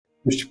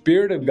The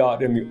Spirit of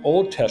God in the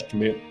Old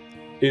Testament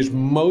is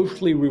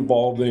mostly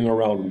revolving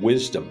around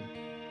wisdom,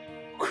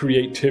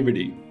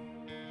 creativity,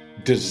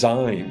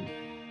 design,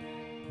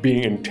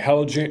 being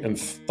intelligent and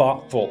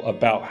thoughtful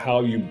about how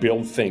you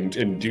build things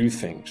and do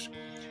things.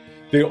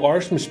 There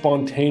are some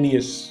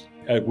spontaneous,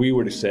 as we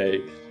would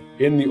say,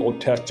 in the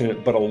Old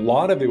Testament, but a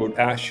lot of it was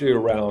actually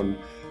around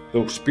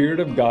the Spirit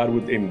of God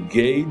would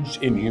engage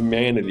in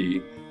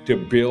humanity to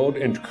build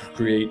and to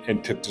create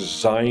and to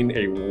design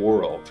a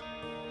world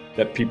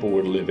that people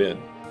would live in.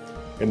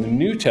 In the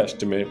New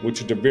Testament,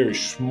 which is a very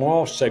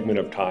small segment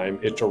of time,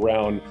 it's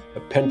around the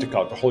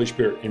Pentecost, the Holy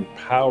Spirit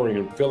empowering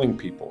and filling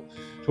people.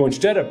 So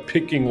instead of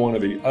picking one or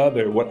the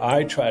other, what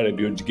I try to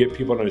do is to get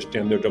people to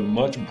understand there's a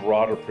much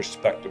broader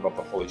perspective of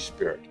the Holy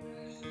Spirit.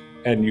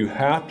 And you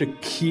have to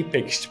keep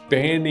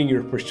expanding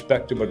your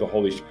perspective of the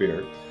Holy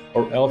Spirit,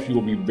 or else you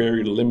will be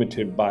very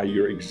limited by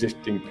your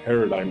existing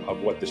paradigm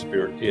of what the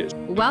Spirit is.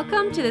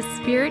 Welcome to the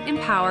Spirit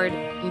Empowered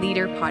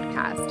Leader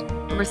Podcast,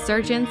 a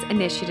Resurgence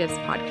Initiatives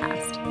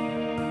podcast.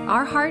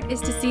 Our heart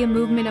is to see a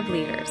movement of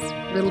leaders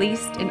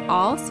released in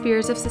all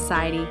spheres of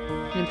society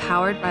and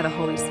empowered by the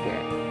Holy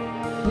Spirit.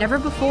 Never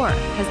before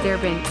has there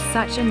been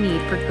such a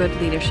need for good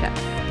leadership.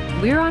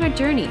 We're on a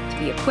journey to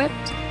be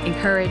equipped,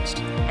 encouraged,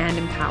 and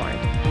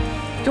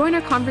empowered. Join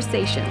our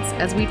conversations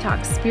as we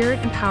talk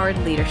Spirit-empowered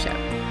leadership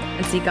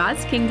and see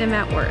God's kingdom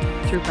at work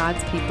through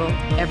God's people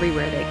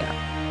everywhere they go.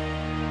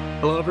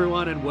 Hello,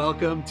 everyone, and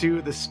welcome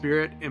to the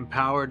Spirit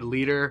Empowered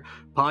Leader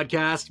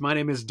Podcast. My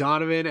name is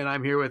Donovan, and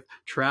I'm here with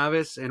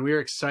Travis, and we are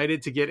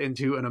excited to get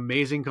into an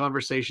amazing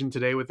conversation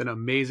today with an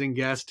amazing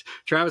guest.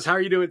 Travis, how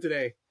are you doing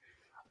today?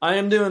 I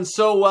am doing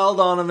so well,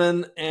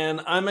 Donovan,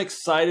 and I'm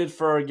excited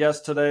for our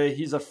guest today.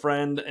 He's a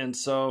friend, and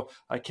so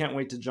I can't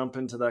wait to jump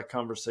into that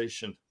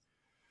conversation.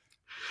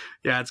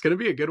 Yeah, it's going to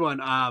be a good one.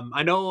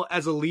 I know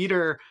as a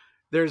leader,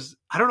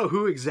 I don't know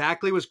who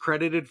exactly was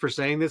credited for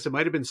saying this. It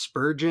might have been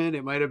Spurgeon.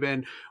 It might have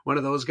been one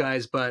of those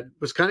guys, but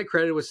was kind of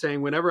credited with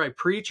saying, whenever I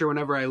preach or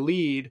whenever I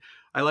lead,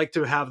 I like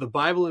to have the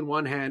Bible in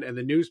one hand and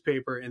the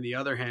newspaper in the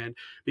other hand,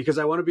 because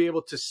I want to be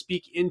able to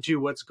speak into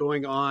what's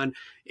going on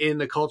in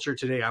the culture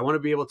today. I want to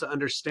be able to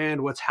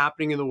understand what's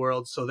happening in the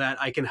world so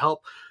that I can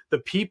help the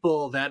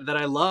people that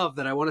I love,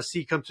 that I want to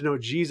see come to know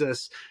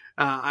Jesus.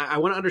 I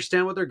want to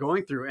understand what they're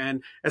going through.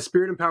 And as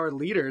Spirit-empowered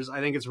leaders,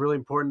 I think it's really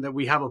important that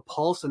we have a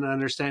pulse and an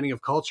understanding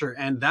of culture.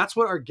 And that's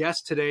what our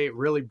guest today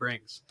really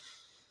brings.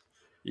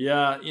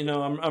 Yeah,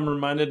 I'm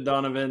reminded,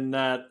 Donovan,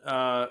 that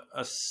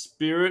a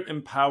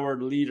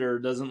Spirit-empowered leader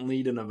doesn't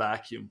lead in a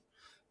vacuum.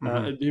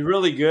 It'd be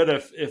really good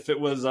if it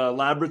was a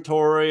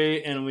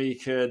laboratory and we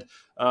could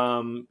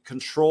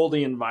control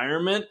the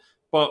environment.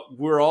 But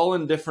we're all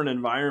in different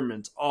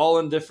environments, all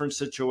in different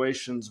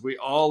situations. We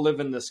all live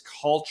in this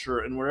culture,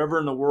 and wherever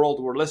in the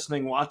world we're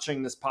listening,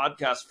 watching this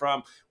podcast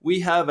from, we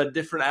have a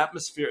different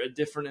atmosphere, a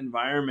different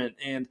environment.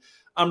 And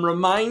I'm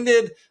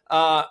reminded,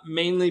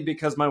 mainly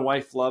because my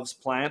wife loves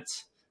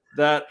plants,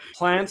 that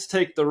plants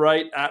take the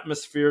right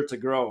atmosphere to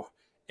grow.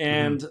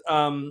 And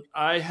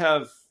I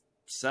have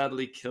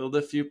sadly killed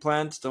a few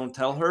plants, don't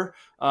tell her,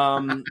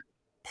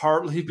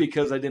 partly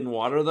because I didn't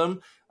water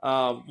them.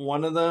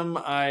 One of them,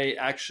 I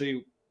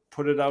actually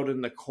put it out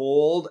in the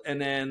cold, and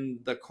then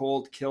the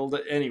cold killed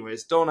it.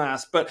 Anyways, don't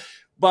ask.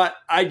 But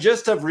I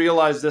just have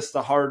realized this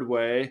the hard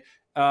way.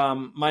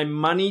 My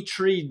money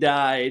tree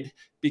died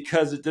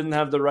because it didn't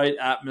have the right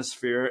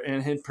atmosphere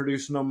and it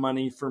produced no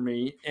money for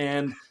me.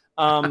 And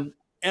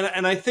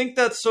and I think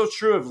that's so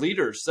true of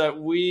leaders, that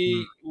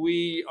we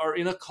are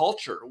in a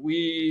culture,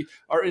 we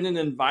are in an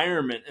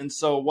environment. And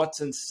so what's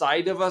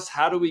inside of us,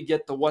 how do we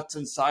get the what's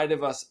inside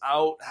of us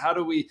out? How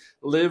do we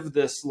live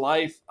this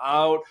life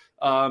out?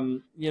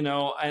 And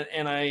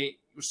I'm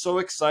so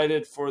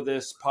excited for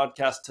this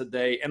podcast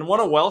today and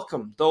want to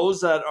welcome those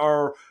that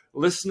are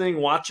listening,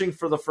 watching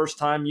for the first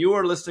time. You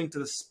are listening to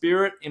the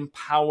Spirit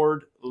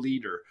Empowered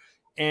Leader.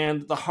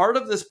 And the heart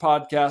of this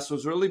podcast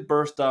was really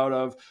birthed out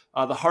of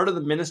the heart of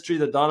the ministry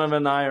that Donovan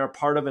and I are a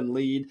part of and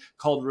lead,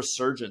 called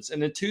Resurgence.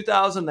 And in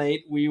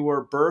 2008, we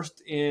were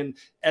birthed in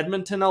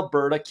Edmonton,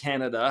 Alberta,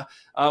 Canada,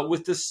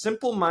 with this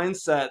simple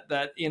mindset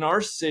that in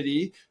our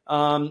city, in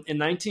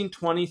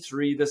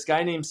 1923, this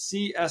guy named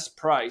C.S.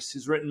 Price,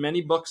 who's written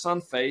many books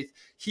on faith,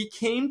 he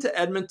came to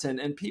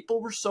Edmonton, and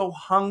people were so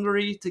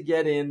hungry to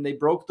get in, they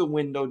broke the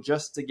window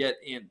just to get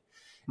in.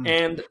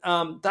 And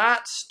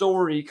that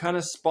story kind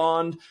of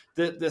spawned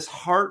this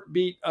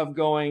heartbeat of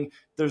going,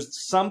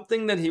 there's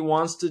something that he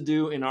wants to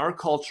do in our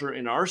culture,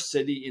 in our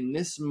city, in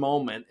this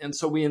moment. And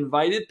so we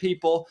invited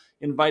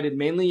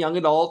mainly young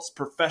adults,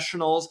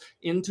 professionals,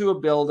 into a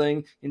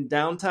building in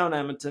downtown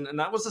Edmonton. And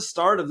that was the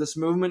start of this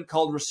movement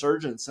called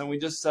Resurgence. And we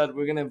just said,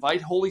 we're going to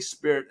invite Holy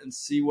Spirit and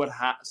see what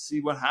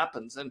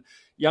happens. And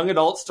young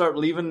adults start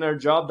leaving their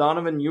job.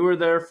 Donovan, you were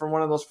there for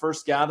one of those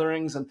first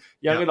gatherings, and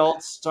young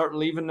adults start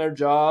leaving their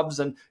jobs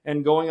and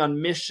going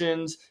on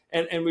missions.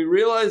 And we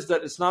realized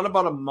that it's not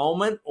about a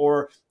moment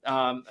or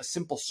a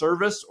simple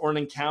service or an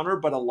encounter,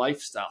 but a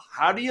lifestyle.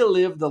 How do you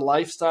live the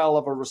lifestyle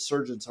of a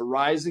resurgence, a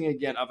rising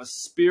again, of a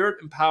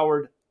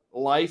Spirit-empowered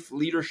life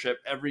leadership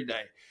every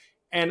day?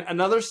 And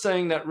another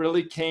saying that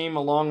really came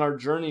along our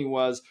journey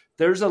was,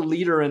 there's a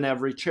leader in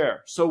every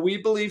chair. So we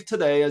believe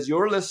today, as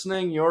you're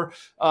listening, you're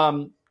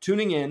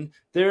tuning in,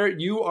 there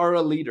you are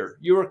a leader.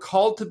 You are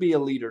called to be a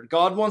leader.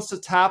 God wants to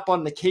tap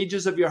on the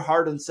cages of your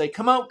heart and say,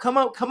 come out, come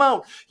out, come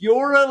out.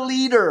 You're a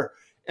leader.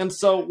 And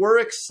so we're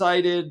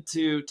excited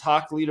to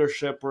talk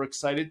leadership. We're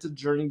excited to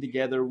journey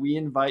together. We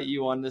invite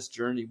you on this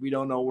journey. We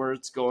don't know where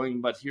it's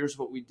going, but here's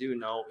what we do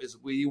know is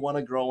we want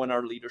to grow in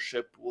our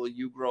leadership. Will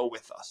you grow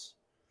with us?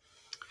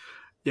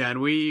 Yeah,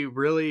 and we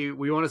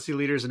want to see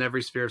leaders in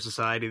every sphere of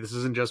society. This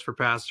isn't just for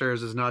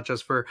pastors. It's not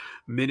just for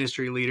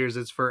ministry leaders.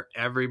 It's for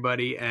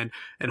everybody. And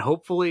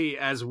hopefully,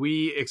 as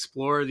we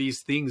explore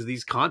these things,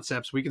 these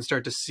concepts, we can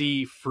start to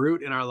see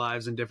fruit in our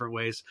lives in different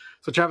ways.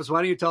 So, Travis,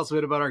 why don't you tell us a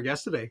bit about our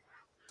guest today?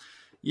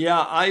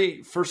 Yeah,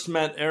 I first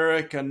met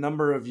Eric a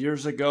number of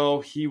years ago.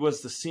 He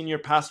was the senior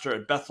pastor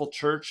at Bethel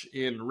Church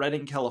in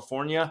Redding,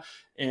 California,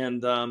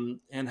 and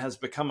has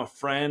become a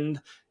friend,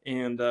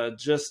 and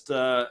just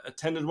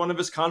attended one of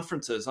his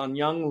conferences on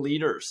young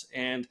leaders.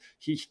 And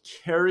he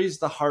carries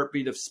the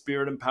heartbeat of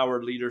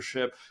spirit-empowered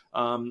leadership,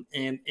 and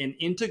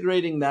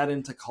integrating that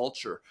into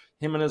culture.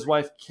 Him and his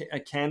wife,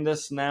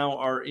 Candace, now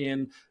are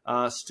in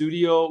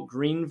Studio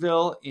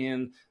Greenville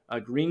in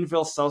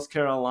Greenville, South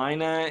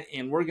Carolina,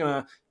 and we're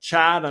going to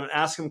chat and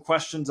ask him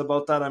questions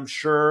about that, I'm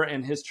sure,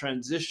 and his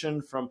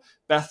transition from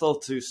Bethel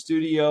to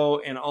Studio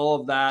and all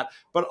of that.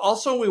 But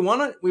also we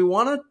want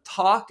to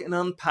talk and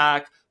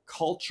unpack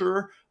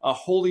culture,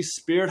 Holy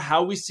Spirit,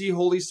 how we see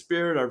Holy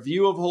Spirit, our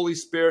view of Holy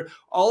Spirit,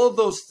 all of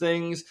those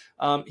things.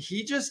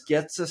 He just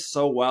gets us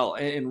so well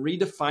in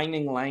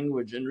redefining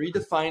language and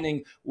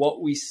redefining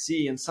what we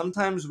see. And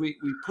sometimes we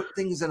put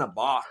things in a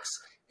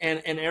box.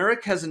 And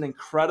Eric has an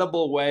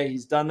incredible way.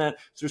 He's done that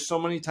through so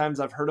many times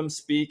I've heard him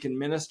speak and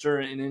minister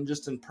and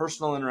in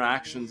personal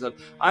interactions. And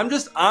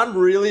I'm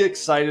really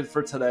excited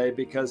for today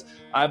because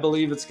I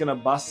believe it's going to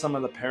bust some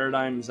of the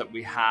paradigms that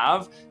we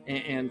have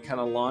and kind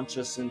of launch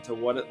us into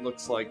what it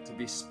looks like to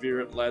be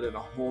spirit-led in a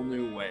whole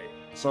new way.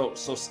 So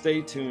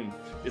stay tuned.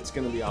 It's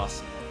going to be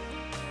awesome.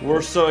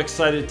 We're so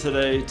excited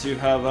today to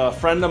have a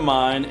friend of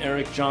mine,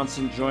 Eric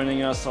Johnson,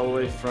 joining us all the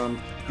way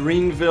from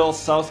Greenville,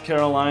 South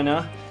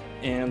Carolina.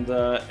 And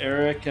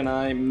Eric and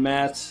I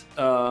met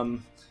a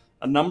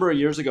number of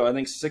years ago, I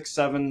think 6,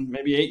 7,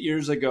 maybe 8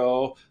 years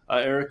ago.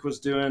 Eric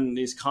was doing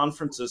these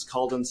conferences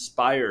called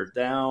Inspire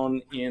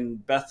down in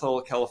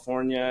Bethel,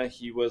 California.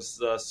 He was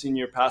the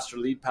senior pastor,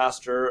 lead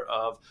pastor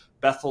of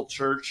Bethel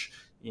Church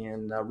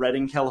in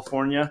Redding,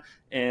 California.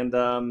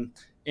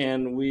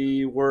 And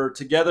we were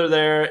together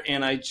there,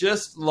 and I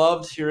just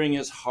loved hearing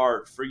his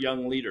heart for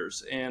young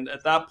leaders. And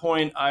at that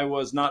point, I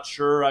was not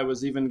sure I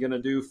was even going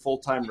to do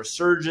full-time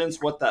Resurgence,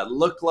 what that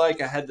looked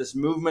like. I had this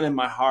movement in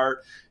my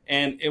heart,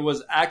 and it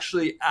was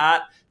actually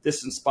at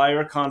this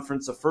Inspire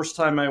conference, the first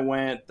time I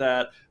went,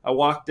 that I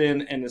walked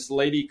in, and this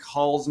lady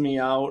calls me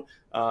out.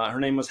 Her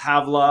name was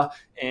Havla,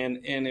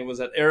 and it was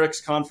at Eric's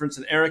conference,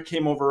 and Eric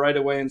came over right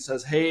away and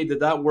says, hey, did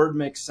that word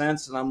make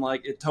sense? And I'm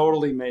like, it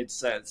totally made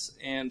sense.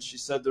 And she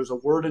said, there's a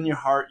word in your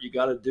heart, you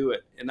got to do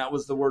it. And that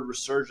was the word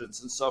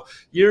resurgence. And so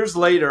years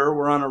later,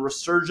 we're on a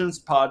Resurgence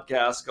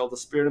podcast called The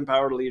Spirit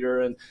Empowered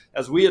Leader. And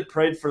as we had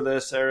prayed for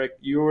this, Eric,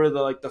 you were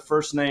the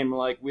first name,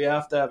 we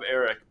have to have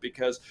Eric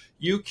because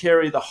you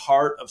carry the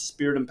heart of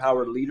spirit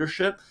empowered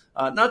leadership,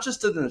 not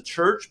just in the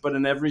church, but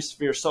in every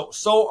sphere.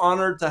 So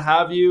honored to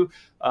have you.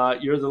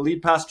 You're the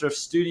lead pastor of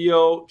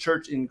Studio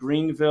Church in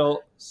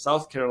Greenville,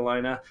 South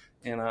Carolina,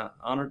 and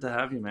honored to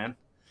have you, man.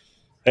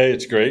 Hey,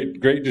 it's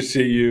great to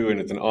see you, and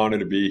it's an honor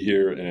to be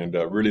here, and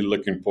really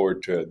looking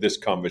forward to this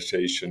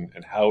conversation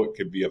and how it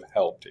could be of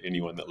help to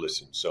anyone that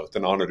listens. So it's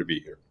an honor to be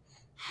here.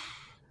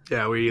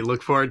 Yeah, we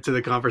look forward to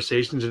the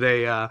conversation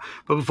today.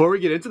 But before we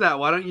get into that,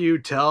 why don't you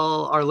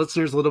tell our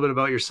listeners a little bit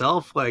about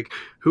yourself?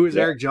 Who is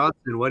Eric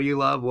Johnson? What do you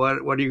love? What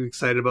are you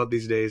excited about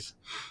these days?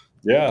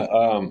 Yeah,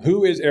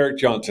 who is Eric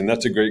Johnson?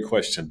 That's a great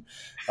question.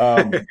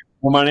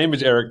 Well, my name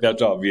is Eric,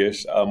 that's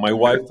obvious. My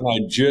wife and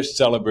I just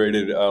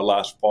celebrated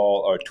last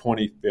fall our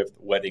 25th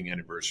wedding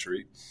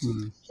anniversary.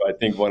 Mm-hmm. So I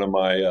think one of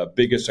my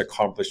biggest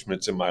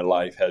accomplishments in my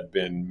life had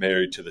been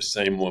married to the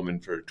same woman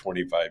for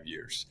 25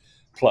 years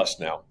plus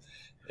now.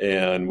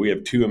 And we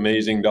have 2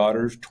 amazing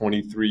daughters,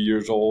 23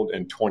 years old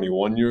and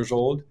 21 years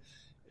old.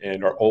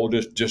 And our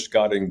oldest just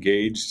got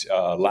engaged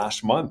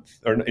last month,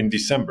 or in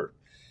December.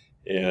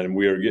 And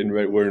we are getting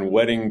ready. We're in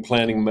wedding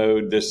planning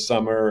mode this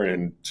summer.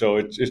 And so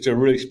it's a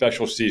really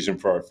special season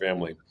for our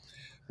family.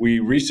 We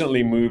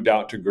recently moved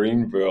out to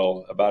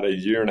Greenville about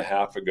 1.5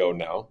 years ago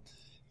now.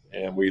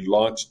 And we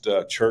launched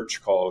a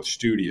church called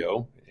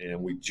Studio.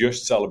 And we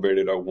just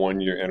celebrated our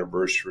 1-year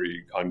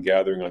anniversary on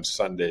Gathering on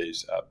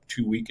Sundays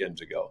 2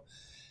 weekends ago.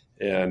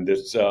 And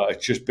it's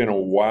just been a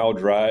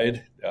wild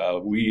ride.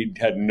 We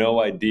had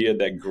no idea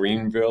that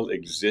Greenville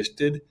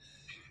existed,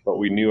 but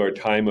we knew our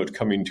time was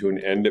coming to an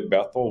end at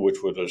Bethel,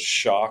 which was a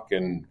shock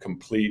and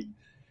complete,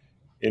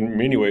 in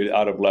many ways,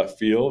 out of left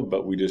field.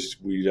 But we as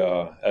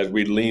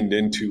we leaned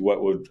into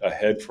what was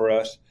ahead for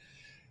us,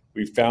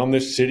 we found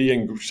this city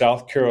in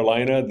South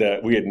Carolina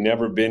that we had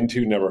never been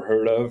to, never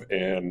heard of,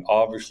 and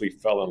obviously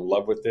fell in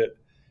love with it.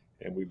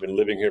 And we've been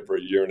living here for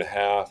a year and a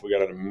half. We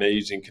got an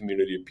amazing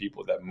community of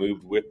people that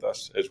moved with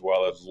us, as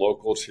well as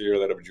locals here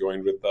that have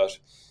joined with us.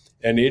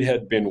 And it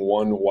had been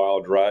one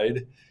wild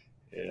ride.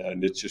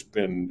 And it's just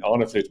been,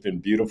 honestly, it's been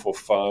beautiful,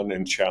 fun,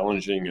 and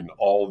challenging, and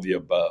all of the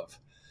above.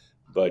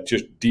 But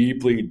just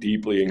deeply,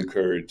 deeply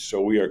encouraged.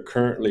 So we are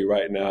currently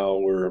right now,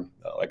 we're,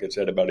 like I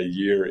said, about a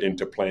year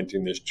into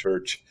planting this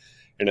church.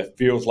 And it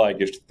feels like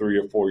it's 3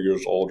 or 4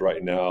 years old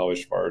right now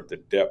as far as the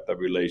depth of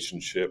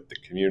relationship, the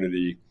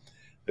community,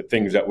 the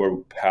things that we're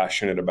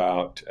passionate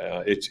about.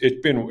 It's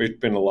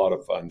been a lot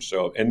of fun.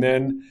 So, and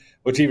then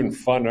what's even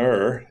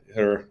funner,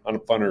 or I don't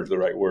know if funner is the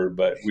right word,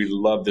 but we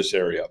love this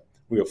area.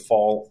 We have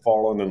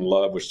fallen in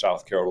love with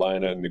South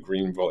Carolina and the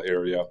Greenville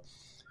area.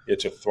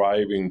 It's a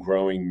thriving,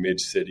 growing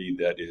mid-city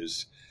that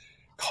is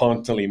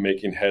constantly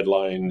making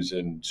headlines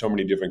in so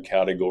many different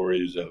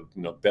categories of,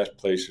 best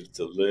places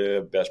to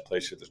live, best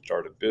places to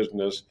start a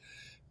business,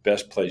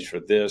 best place for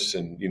this.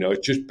 And,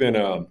 it's just been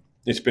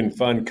it's been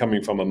fun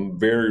coming from a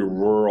very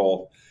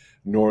rural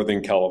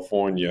Northern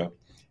California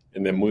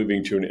and then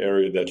moving to an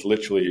area that's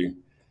literally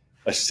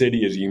a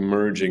city is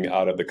emerging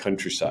out of the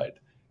countryside.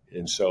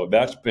 And so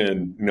that's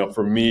been,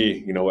 for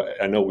me,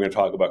 I know we're going to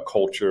talk about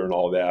culture and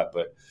all that,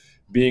 but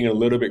being a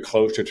little bit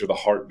closer to the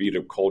heartbeat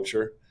of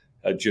culture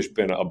has just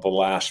been a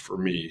blast for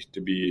me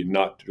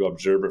not to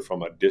observe it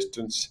from a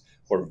distance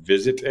or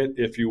visit it,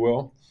 if you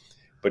will,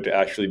 but to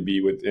actually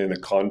be within a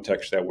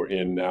context that we're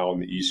in now on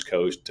the East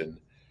Coast. And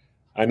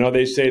I know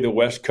they say the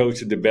West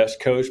Coast is the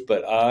best coast,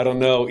 but I don't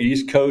know.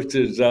 East Coast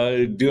is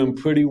doing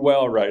pretty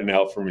well right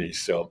now for me.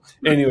 So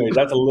anyway,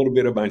 that's a little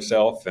bit of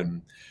myself.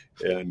 And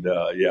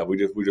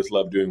we just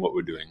love doing what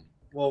we're doing.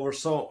 Well, we're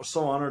so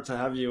honored to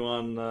have you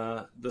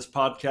on this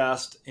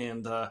podcast.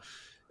 And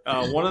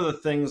one of the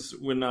things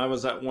when I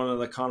was at one of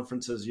the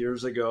conferences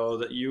years ago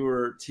that you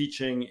were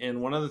teaching,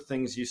 and one of the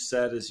things you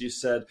said is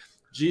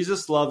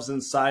Jesus loves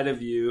inside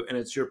of you, and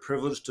it's your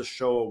privilege to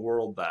show a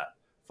world that.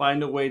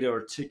 Find a way to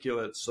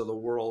articulate so the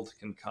world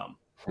can come.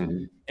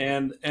 Mm-hmm.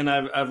 And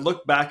I've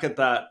looked back at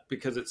that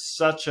because it's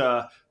such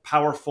a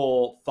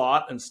powerful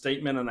thought and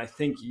statement. And I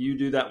think you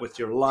do that with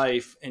your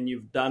life, and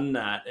you've done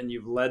that, and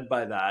you've led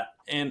by that.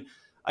 And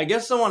I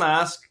guess I want to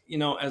ask,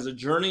 as a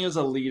journey as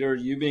a leader,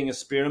 you being a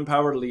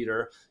spirit-empowered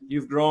leader,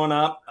 you've grown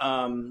up,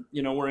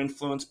 we're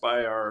influenced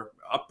by our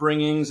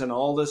upbringings and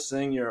all this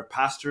thing. You're a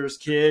pastor's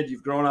kid.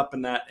 You've grown up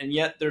in that. And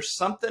yet there's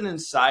something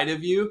inside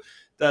of you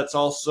that's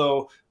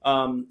also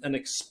an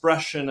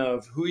expression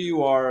of who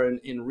you are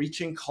in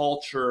reaching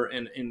culture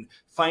and in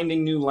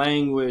finding new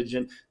language.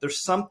 And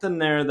there's something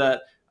there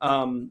that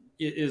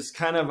is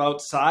kind of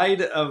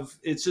outside of,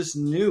 it's just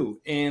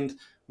new. And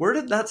where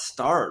did that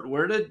start?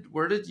 Where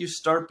did you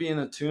start being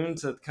attuned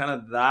to kind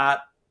of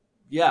that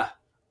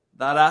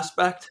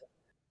aspect?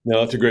 No,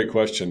 that's a great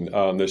question.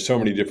 There's so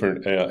many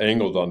different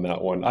angles on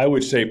that one. I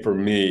would say for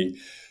me,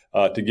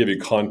 to give you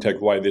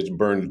context why this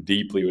burned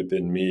deeply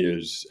within me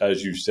is,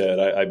 as you said,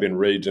 I've been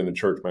raised in the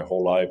church my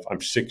whole life. I'm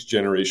 6th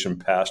generation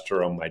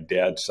pastor on my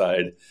dad's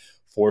side,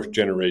 4th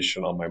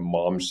generation on my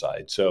mom's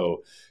side.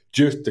 So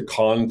just the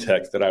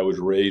context that I was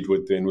raised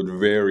within was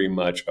very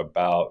much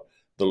about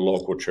the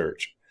local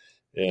church.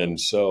 And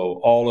so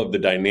all of the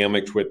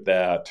dynamics with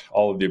that,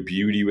 all of the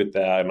beauty with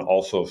that, and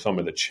also some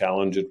of the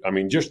challenges,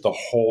 just the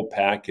whole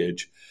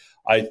package,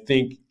 I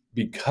think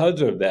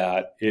because of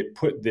that, it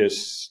put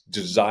this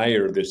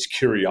desire, this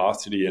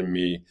curiosity in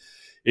me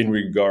in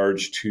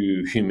regards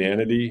to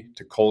humanity,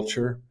 to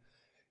culture.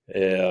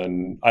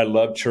 And I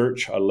love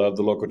church. I love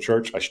the local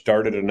church. I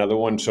started another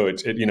one. So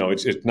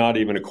it's not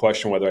even a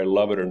question whether I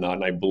love it or not,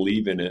 and I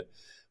believe in it.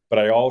 But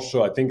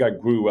I think I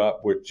grew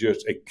up with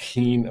just a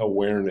keen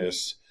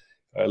awareness,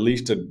 at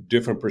least a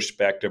different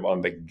perspective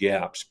on the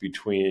gaps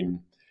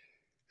between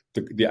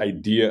the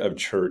idea of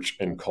church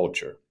and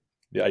culture,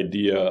 the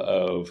idea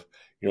of,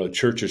 the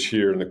church is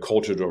here and the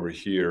culture is over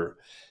here,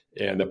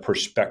 and the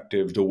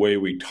perspective, the way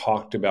we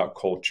talked about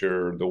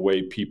culture, the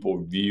way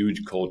people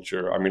viewed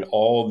culture.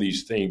 All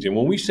these things. And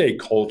when we say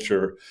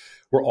culture,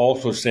 we're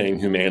also saying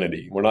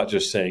humanity. We're not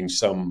just saying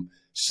some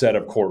set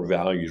of core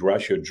values. We're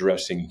actually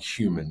addressing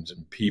humans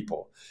and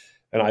people.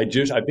 And I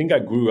think I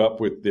grew up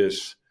with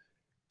this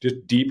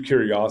just deep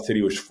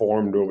curiosity was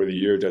formed over the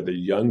years as a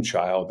young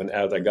child. And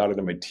as I got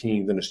into my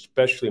teens, and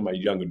especially my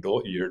young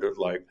adult years,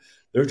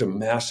 there's a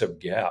massive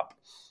gap.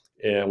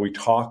 And we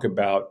talk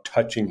about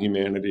touching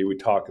humanity. We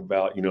talk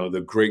about,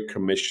 the Great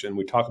Commission.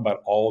 We talk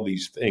about all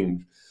these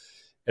things.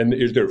 And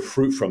is there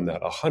fruit from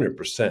that?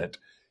 100%.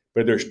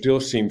 But there still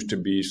seems to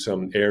be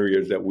some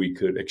areas that we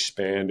could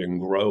expand and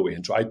grow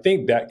in. So I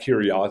think that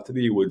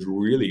curiosity was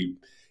really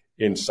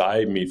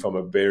inside me from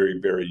a very,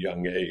 very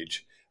young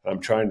age.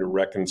 I'm trying to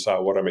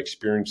reconcile what I'm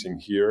experiencing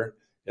here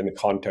in the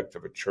context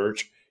of a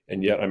church,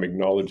 and yet I'm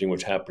acknowledging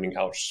what's happening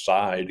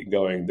outside,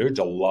 going, there's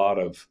a lot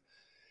of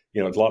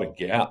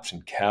gaps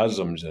and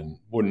chasms, and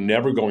we're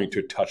never going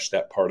to touch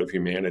that part of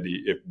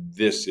humanity if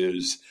this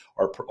is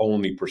our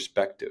only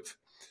perspective.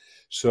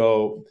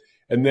 So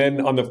And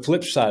then on the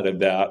flip side of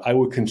that, I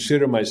would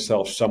consider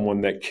myself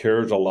someone that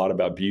cares a lot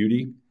about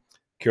beauty,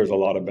 cares a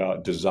lot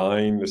about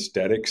design,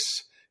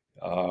 aesthetics.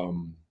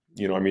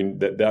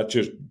 That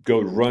just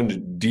runs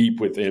deep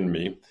within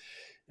me.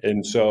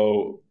 And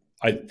so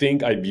I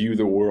think I view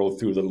the world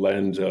through the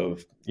lens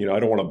of, I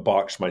don't want to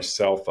box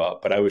myself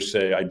up, but I would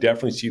say I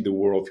definitely see the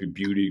world through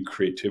beauty,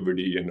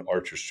 creativity, and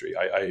artistry.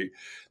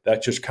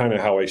 That's just kind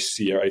of how I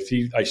see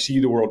it. I see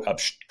the world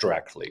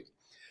abstractly.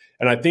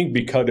 And I think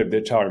because of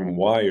that's how I'm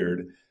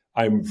wired,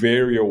 I'm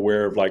very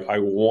aware of I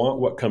want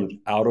what comes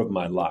out of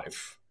my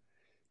life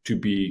to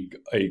be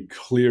a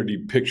clear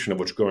depiction of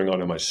what's going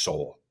on in my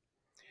soul.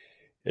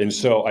 And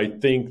so I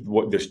think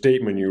what the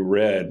statement you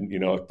read,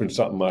 it's been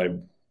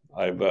something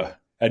I've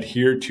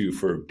adhered to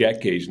for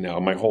decades now,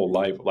 my whole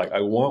life.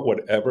 I want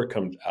whatever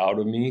comes out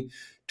of me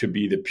to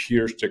be the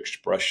purest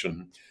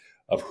expression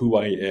of who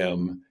I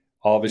am,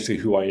 obviously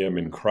who I am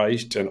in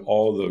Christ and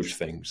all those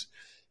things.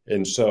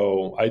 And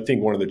so I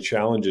think one of the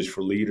challenges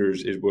for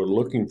leaders is we're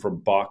looking for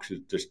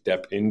boxes to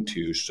step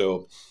into.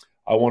 So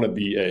I want to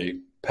be a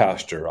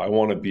pastor. I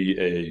want to be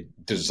a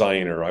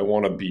designer. I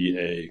want to be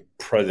a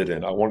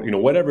president. I want,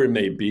 whatever it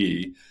may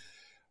be.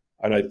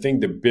 And I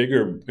think the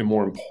bigger and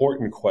more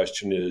important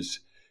question is,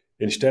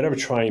 instead of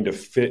trying to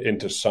fit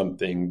into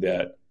something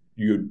that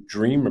you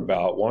dream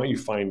about, why don't you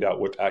find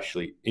out what's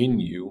actually in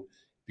you?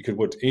 Because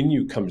what's in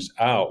you comes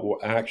out will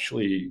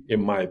actually,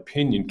 in my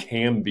opinion,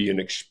 can be an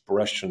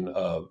expression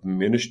of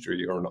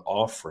ministry or an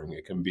offering.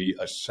 It can be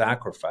a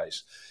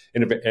sacrifice.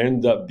 And if it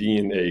ends up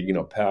being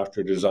a,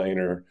 pastor,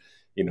 designer,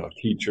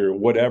 teacher,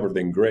 whatever,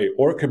 then great.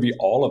 Or it could be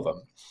all of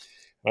them.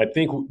 I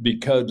think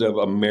because of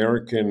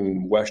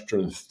American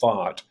Western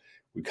thought,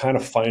 we kind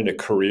of find a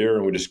career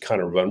and we just kind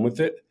of run with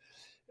it.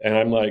 And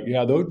I'm like,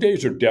 yeah, those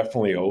days are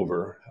definitely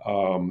over,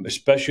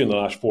 especially in the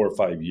last 4 or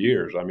 5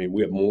 years. I mean,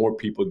 we have more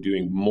people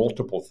doing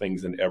multiple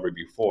things than ever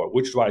before,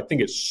 which is why I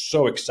think it's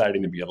so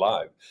exciting to be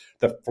alive.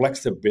 The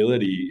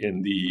flexibility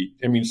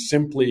in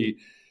simply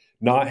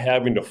not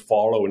having to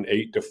follow an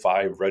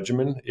 8-to-5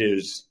 regimen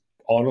is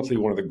honestly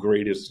one of the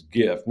greatest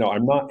gifts. Now,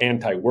 I'm not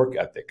anti-work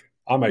ethic.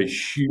 I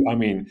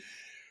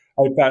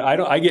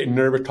get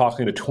nervous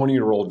talking to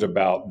 20-year-olds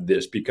about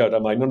this because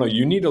I'm like, no,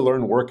 you need to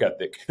learn work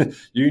ethic.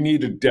 You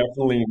need to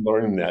definitely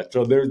learn that.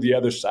 So there's the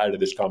other side of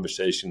this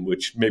conversation,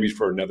 which maybe is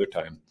for another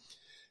time.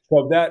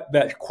 So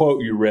that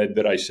quote you read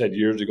that I said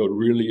years ago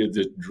really is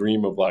this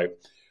dream of life.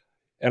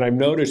 And I've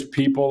noticed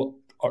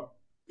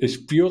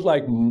it feels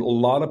like a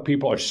lot of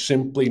people are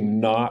simply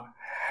not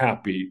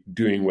happy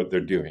doing what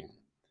they're doing.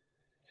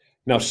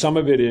 Now, some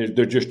of it is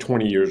they're just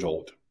 20 years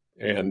old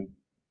and,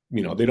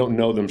 they don't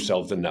know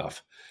themselves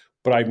enough.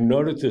 But I've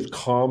noticed this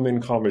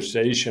common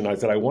conversation. I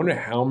said, I wonder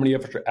how many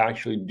of us are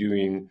actually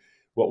doing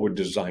what we're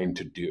designed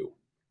to do.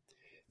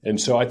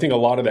 And so I think a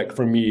lot of that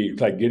for me is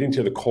like getting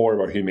to the core of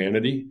our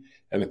humanity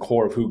and the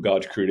core of who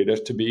God's created us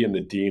to be and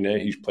the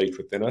DNA he's placed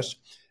within us,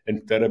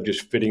 instead of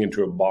just fitting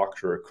into a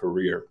box or a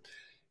career.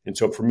 And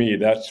so for me,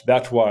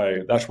 that's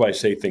why I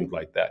say things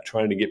like that,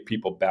 trying to get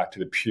people back to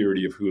the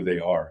purity of who they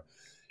are.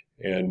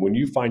 And when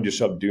you find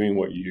yourself doing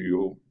what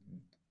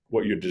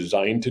you're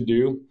designed to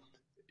do,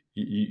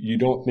 you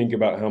don't think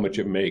about how much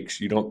it makes.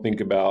 You don't think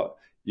about,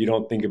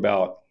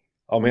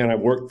 oh man, I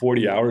worked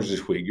 40 hours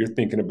this week. You're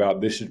thinking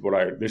about this is what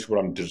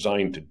I'm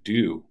designed to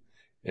do.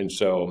 And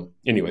so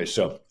anyway,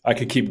 so I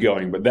could keep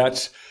going, but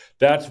that's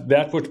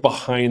what's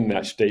behind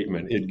that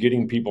statement, is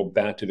getting people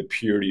back to the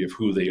purity of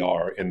who they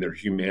are and their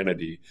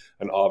humanity,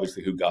 and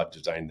obviously who God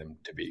designed them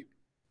to be.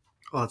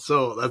 Well,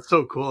 that's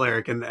so cool,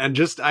 Eric. And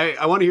just,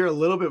 I want to hear a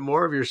little bit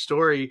more of your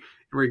story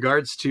in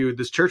regards to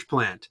this church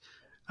plant.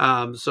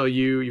 So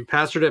you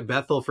pastored at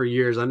Bethel for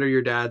years under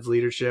your dad's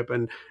leadership,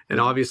 and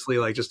obviously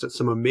like just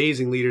some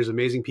amazing leaders,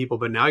 amazing people,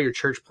 but now you're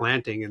church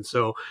planting. And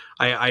so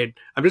I'm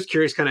just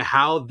curious kind of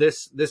how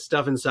this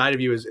stuff inside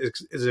of you is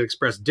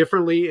expressed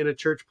differently in a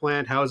church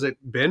plant. How has it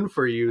been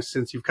for you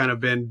since you've kind of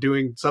been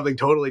doing something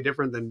totally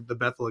different than the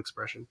Bethel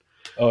expression?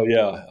 Oh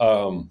yeah.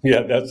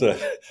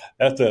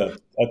 That's a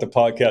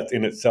podcast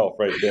in itself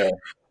right there.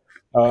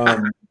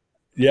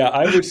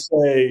 I would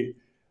say,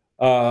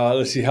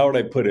 let's see, how would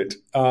I put it?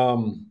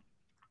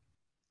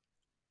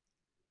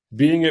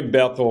 Being at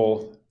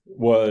Bethel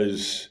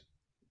it's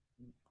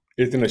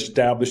an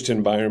established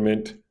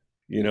environment.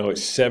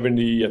 It's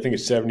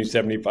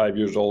 75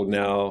 years old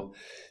now.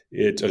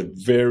 It's a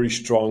very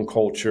strong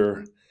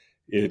culture.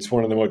 It's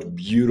one of the most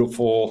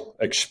beautiful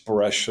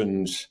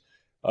expressions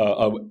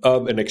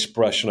of an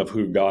expression of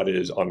who God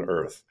is on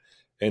earth.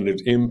 And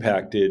it's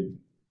impacted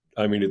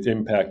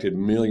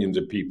millions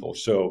of people.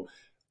 So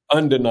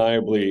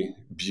undeniably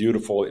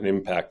beautiful and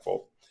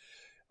impactful.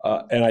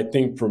 And I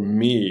think for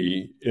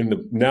me,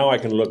 now I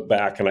can look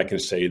back and I can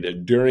say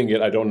that during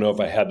it, I don't know if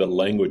I had the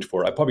language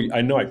for it.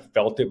 I know I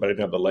felt it, but I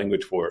didn't have the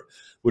language for it,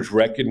 was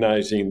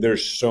recognizing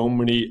there's so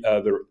many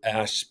other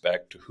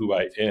aspects to who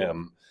I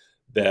am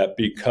that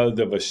because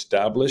of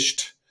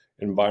established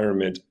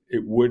environment,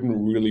 it wouldn't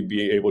really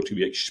be able to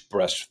be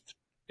expressed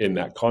in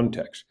that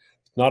context.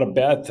 It's not a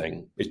bad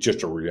thing. It's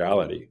just a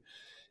reality.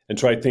 And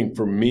so I think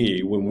for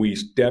me, when we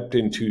stepped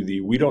into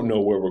we don't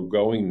know where we're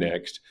going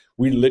next,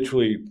 we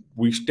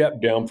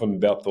stepped down from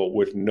Bethel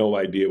with no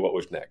idea what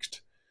was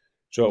next.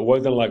 So it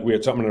wasn't like we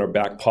had something in our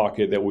back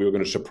pocket that we were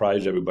going to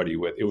surprise everybody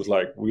with. It was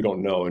like, we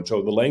don't know. And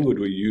so the language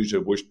we used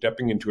was, we're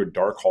stepping into a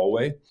dark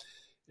hallway,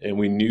 and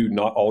we knew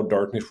not all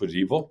darkness was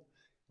evil.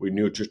 We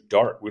knew it's just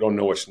dark. We don't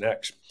know what's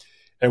next.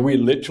 And we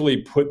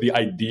literally put the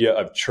idea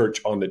of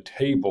church on the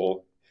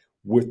table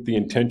with the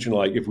intention,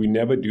 like, if we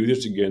never do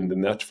this again, then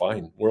that's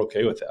fine. We're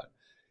okay with that.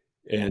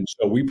 And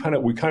so we kind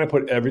of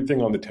put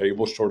everything on the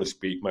table, so to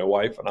speak, my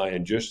wife and I,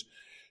 and just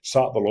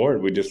sought the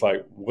Lord. We just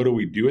like, what do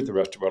we do with the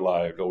rest of our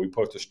lives? Are we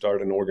supposed to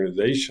start an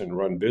organization,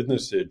 run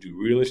businesses, do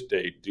real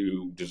estate,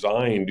 do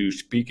design, do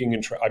speaking?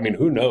 And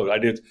who knows?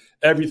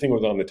 Everything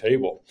was on the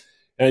table.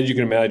 And as you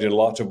can imagine,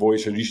 lots of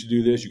voices, you should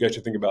do this, you guys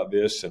should think about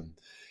this.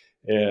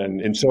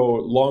 And so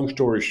long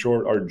story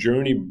short, our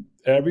journey,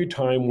 every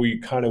time we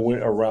kind of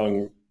went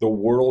around the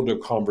world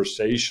of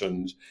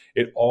conversations,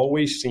 it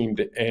always seemed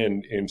to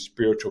end in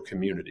spiritual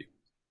community.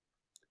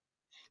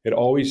 It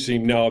always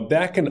seemed, now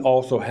that can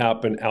also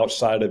happen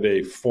outside of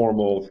a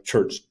formal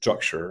church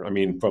structure.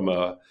 From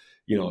a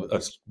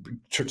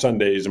church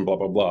Sundays and blah,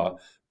 blah, blah.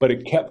 But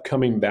it kept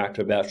coming back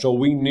to that. So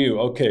we knew,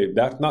 okay,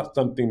 that's not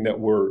something that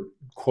we're,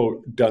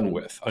 quote, done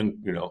with,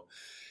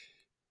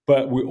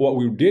 But what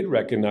we did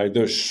recognize,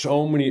 there's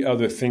so many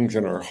other things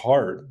in our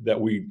heart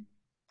that we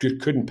just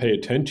couldn't pay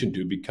attention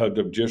to because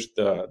of just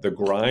the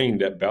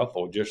grind at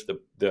Bethel, just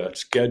the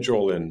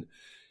schedule. And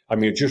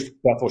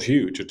Bethel's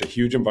huge. It's a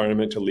huge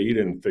environment to lead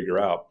and figure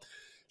out.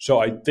 So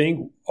I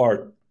think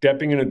our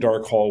stepping in a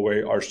dark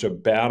hallway, our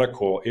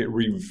sabbatical, it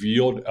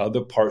revealed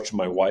other parts of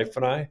my wife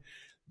and I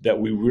that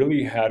we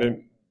really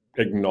hadn't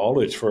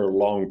acknowledged for a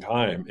long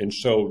time. And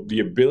so the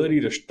ability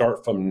to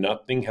start from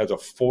nothing has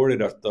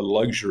afforded us the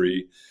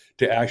luxury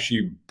to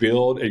actually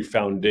build a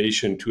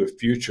foundation to a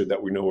future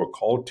that we know we're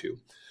called to.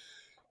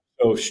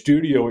 So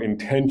studio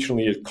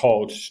intentionally is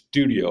called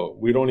studio.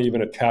 We don't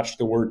even attach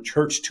the word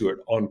church to it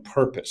on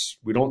purpose.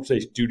 We don't say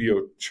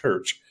studio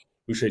church.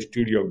 We say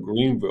studio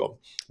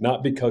Greenville,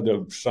 not because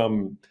of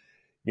some,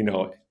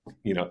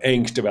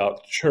 angst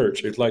about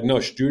church. It's like, no,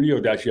 studio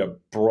is actually a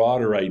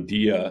broader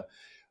idea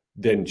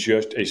than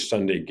just a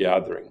Sunday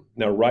gathering.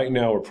 Now, right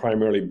now, we're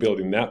primarily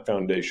building that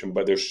foundation,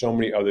 but there's so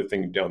many other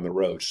things down the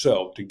road.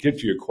 So to get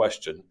to your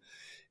question,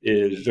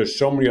 there's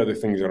so many other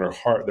things in our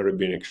heart that are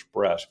being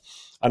expressed.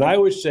 And I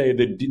would say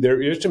that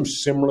there is some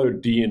similar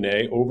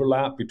DNA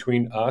overlap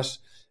between us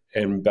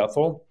and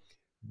Bethel.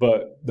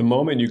 But the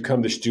moment you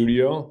come to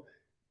studio,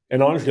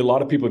 and honestly, a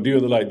lot of people do,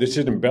 they're like, this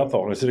isn't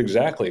Bethel. And I said,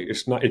 exactly.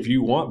 It's not. If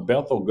you want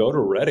Bethel, go to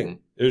Redding.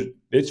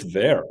 It's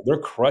there. They're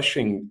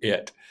crushing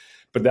it.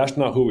 But that's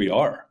not who we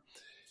are.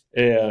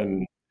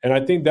 And I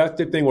think that's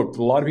the thing what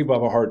a lot of people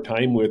have a hard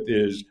time with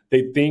is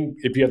they think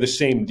if you have the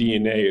same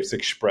DNA, it's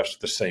expressed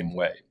the same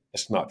way.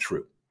 It's not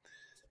true.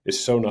 It's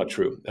so not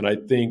true. And I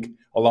think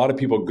a lot of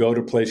people go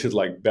to places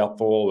like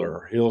Bethel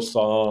or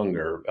Hillsong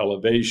or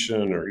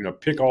Elevation or,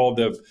 pick all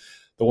the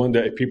one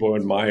that people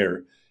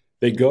admire.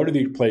 They go to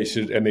these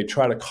places and they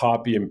try to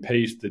copy and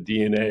paste the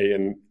DNA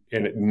and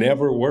it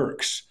never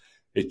works.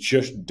 It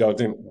just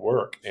doesn't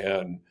work.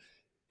 And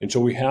so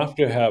we have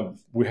to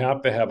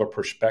have a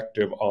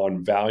perspective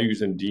on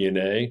values and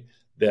DNA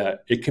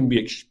that it can be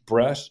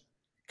expressed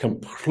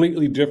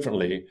completely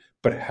differently,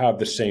 but have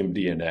the same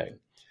DNA.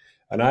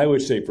 And I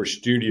would say for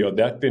studio,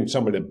 that's been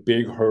some of the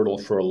big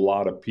hurdles for a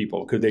lot of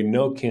people because they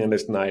know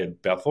Candace and I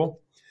at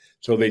Bethel.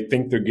 So they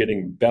think they're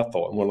getting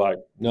Bethel. And we're like,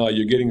 no,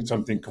 you're getting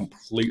something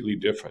completely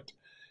different.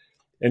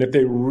 And if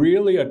they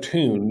really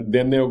attune,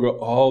 then they'll go,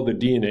 oh, the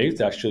DNA is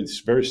actually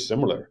very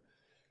similar.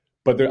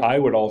 But I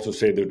would also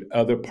say there's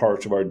other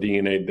parts of our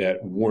DNA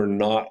that were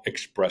not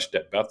expressed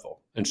at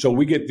Bethel. And so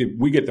we get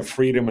the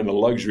freedom and the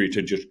luxury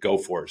to just go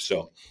for it.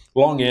 So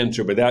long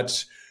answer, but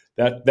that's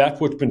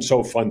what's been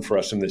so fun for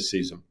us in this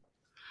season.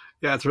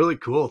 Yeah, it's really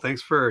cool.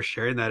 Thanks for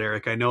sharing that,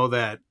 Eric. I know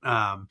that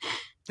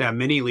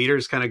many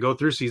leaders kind of go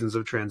through seasons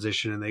of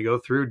transition and they go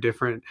through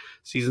different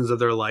seasons of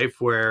their life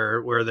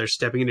where they're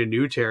stepping into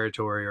new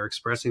territory or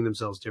expressing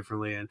themselves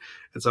differently. And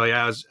so,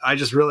 yeah, I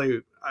just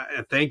really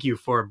thank you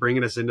for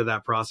bringing us into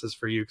that process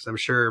for you, because I'm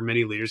sure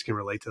many leaders can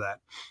relate to that.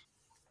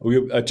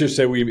 I just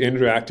say we've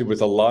interacted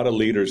with a lot of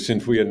leaders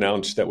since we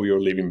announced that we were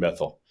leaving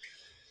Bethel.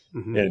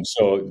 Mm-hmm. And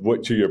so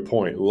to your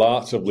point,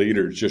 lots of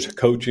leaders, just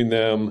coaching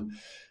them,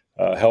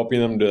 helping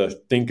them to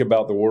think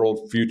about the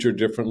world future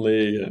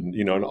differently and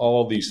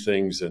all these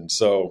things. And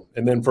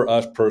then for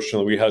us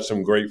personally, we had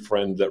some great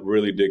friends that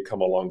really did come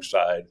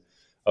alongside,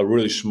 a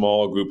really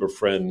small group of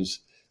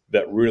friends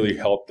that really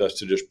helped us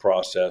to just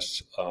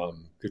process.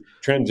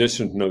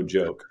 Transition's no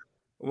joke.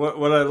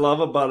 What I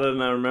love about it,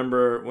 and I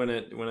remember when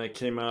it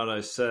came out,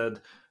 I said,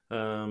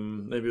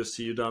 maybe it was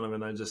to you,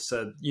 Donovan, I just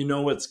said,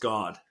 it's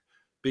God.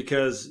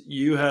 Because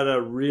you had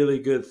a really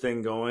good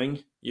thing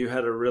going. You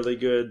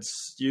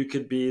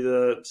could be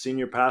the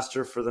senior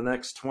pastor for the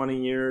next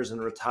 20 years and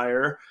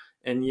retire.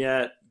 And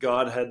yet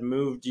God had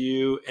moved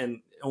you, and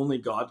only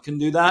God can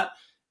do that.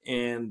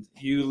 And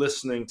you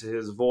listening to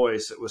his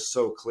voice, it was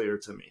so clear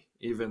to me,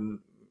 even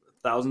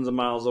thousands of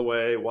miles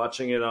away,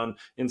 watching it on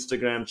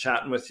Instagram,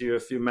 chatting with you, a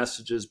few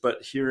messages,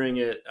 but hearing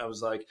it, I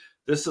was like,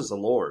 this is the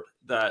Lord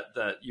that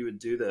you would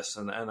do this.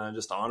 And I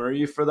just honor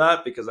you for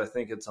that, because I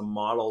think it's a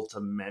model to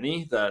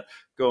many that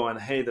going,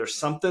 hey, there's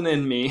something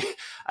in me.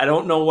 I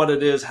don't know what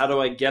it is. How do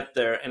I get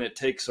there? And it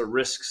takes a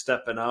risk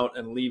stepping out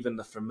and leaving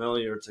the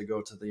familiar to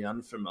go to the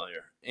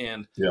unfamiliar.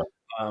 And Yeah.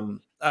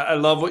 I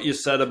love what you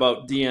said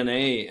about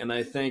DNA. And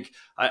I think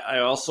I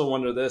also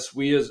wonder this,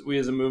 we as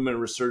a movement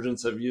of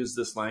Resurgence have used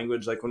this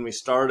language. Like when we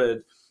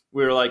started,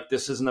 we were like,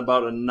 this isn't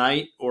about a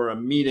night or a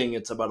meeting.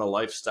 It's about a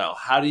lifestyle.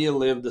 How do you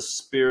live the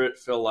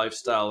Spirit-filled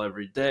lifestyle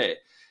every day?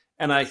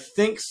 And I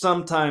think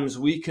sometimes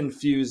we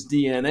confuse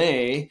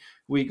DNA.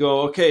 We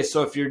go, okay,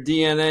 so if your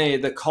DNA,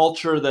 the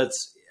culture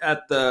that's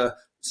at the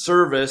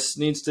service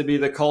needs to be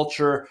the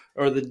culture,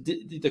 or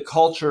the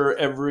culture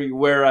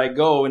everywhere I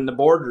go in the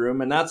boardroom,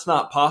 and that's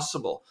not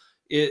possible.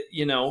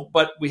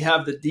 But we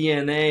have the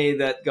DNA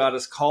that God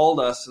has called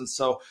us, and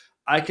so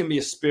I can be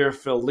a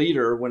Spirit-filled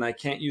leader when I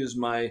can't use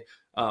my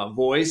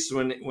voice,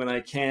 when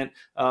I can't,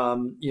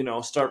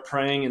 start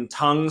praying in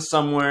tongues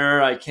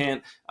somewhere.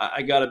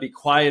 I got to be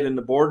quiet in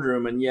the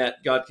boardroom, and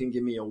yet God can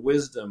give me a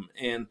wisdom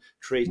and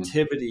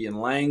creativity and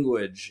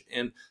language.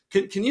 And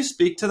can you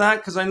speak to that?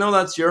 Because I know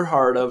that's your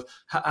heart of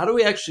how do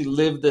we actually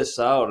live this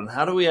out, and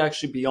how do we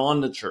actually be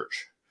on the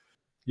church?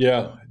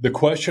 Yeah. The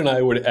question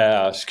I would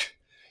ask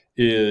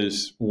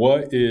is,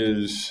 what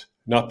is,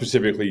 not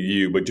specifically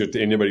you, but just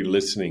anybody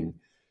listening,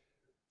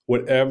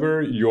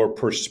 whatever your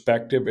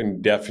perspective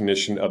and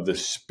definition of the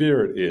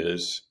Spirit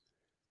is,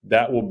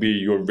 that will be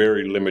your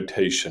very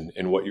limitation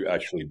in what you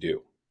actually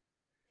do.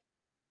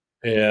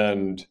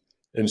 And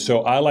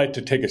so I like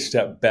to take a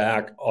step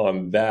back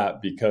on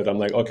that, because I'm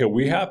like, okay,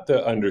 we have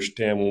to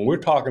understand when we're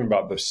talking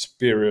about the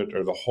Spirit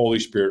or the Holy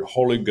Spirit,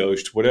 Holy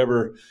Ghost,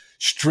 whatever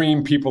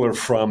stream people are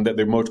from that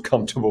they're most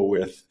comfortable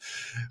with,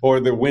 or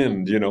the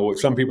wind,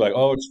 some people are like,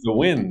 oh, it's the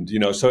wind,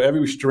 so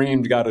every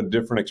stream's got a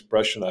different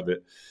expression of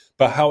it.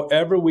 But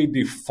however we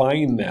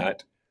define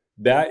that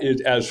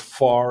is as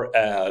far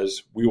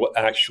as we will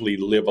actually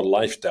live a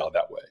lifestyle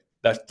that way.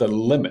 That's the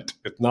limit.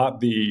 It's not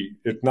the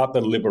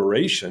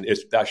liberation.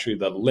 It's actually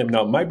the limit.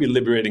 Now, it might be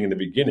liberating in the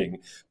beginning,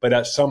 but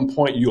at some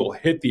point you'll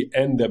hit the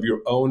end of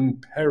your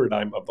own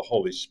paradigm of the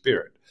Holy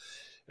Spirit.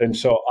 And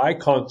so I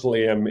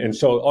constantly am. And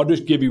so I'll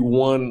just give you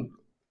one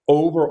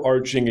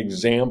overarching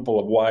example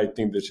of why I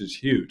think this is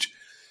huge.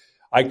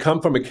 I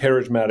come from a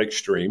charismatic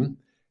stream.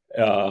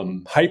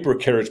 Hyper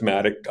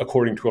charismatic,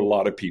 according to a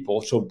lot of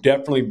people. So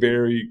definitely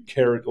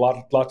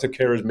lots of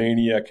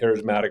charismania,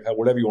 charismatic,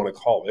 whatever you want to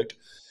call it.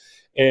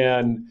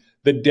 And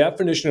the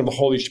definition of the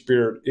Holy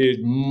Spirit is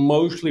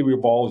mostly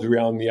revolves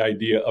around the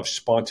idea of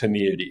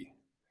spontaneity,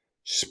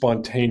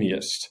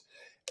 spontaneous.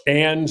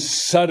 And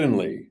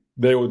suddenly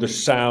there was the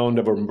sound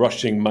of a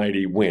rushing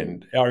mighty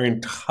wind. Our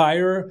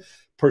entire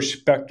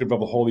perspective of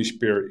the Holy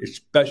Spirit,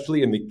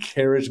 especially in the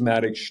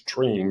charismatic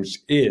streams,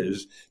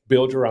 is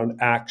built around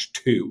Acts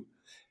 2.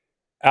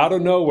 Out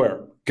of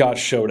nowhere, God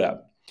showed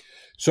up.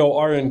 So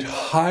our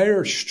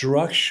entire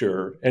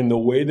structure and the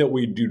way that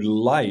we do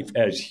life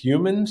as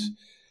humans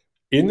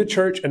in the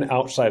church and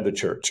outside the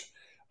church,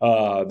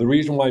 the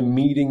reason why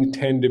meetings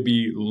tend to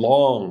be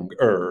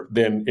longer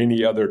than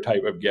any other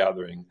type of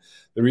gathering,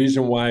 the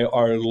reason why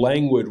our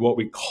language, what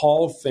we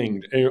call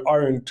things, and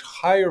our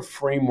entire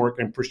framework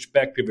and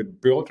perspective is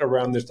built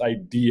around this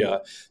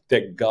idea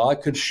that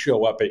God could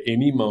show up at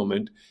any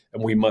moment,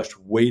 and we must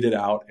wait it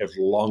out as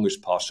long as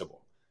possible.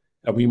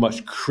 And we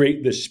must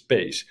create this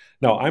space.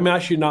 Now, I'm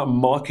actually not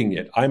mocking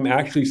it. I'm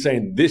actually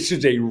saying this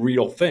is a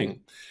real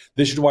thing.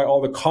 This is why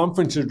all the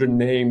conferences are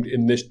named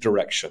in this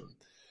direction.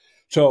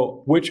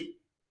 So, which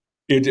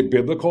is it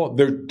biblical?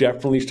 There's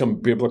definitely some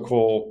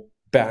biblical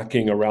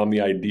backing around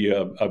the idea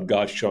of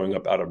God showing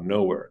up out of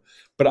nowhere.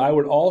 But I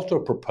would also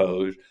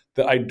propose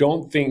that I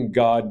don't think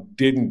God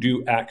didn't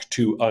do Acts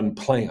 2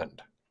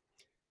 unplanned.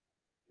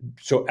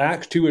 So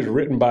Acts 2 is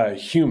written by a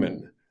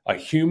human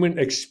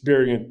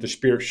experience, the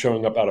Spirit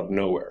showing up out of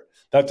nowhere.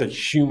 That's a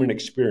human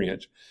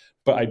experience.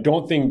 But I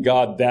don't think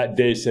God that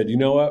day said, you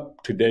know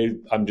what, today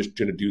I'm just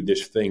going to do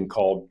this thing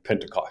called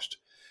Pentecost.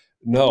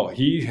 No,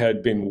 he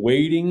had been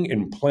waiting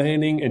and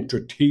planning and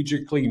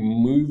strategically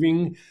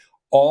moving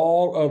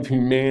all of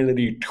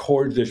humanity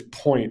towards this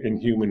point in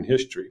human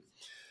history.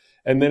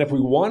 And then if we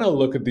want to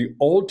look at the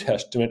Old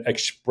Testament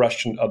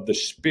expression of the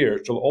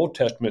Spirit, so the Old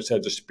Testament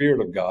says the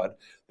Spirit of God,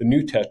 the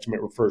New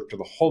Testament refers to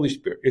the Holy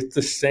Spirit. It's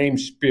the same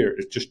Spirit,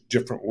 it's just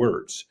different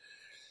words.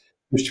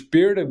 The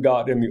Spirit of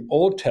God in the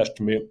Old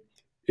Testament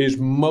is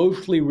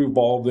mostly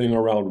revolving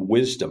around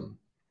wisdom,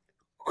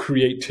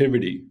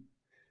 creativity,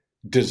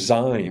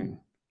 design,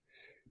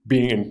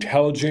 being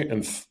intelligent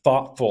and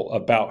thoughtful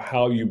about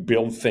how you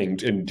build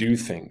things and do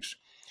things.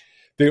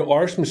 There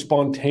are some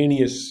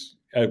spontaneous,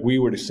 as we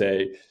would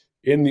say,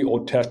 in the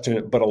Old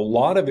Testament, but a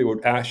lot of it was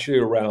actually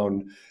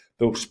around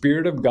the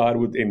Spirit of God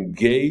was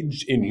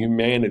engaged in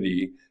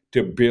humanity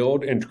to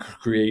build and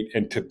create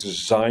and to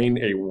design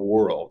a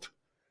world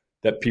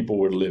that people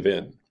would live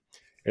in.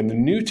 In the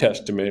New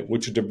Testament,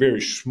 which is a very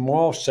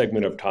small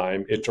segment of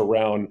time, it's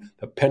around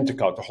the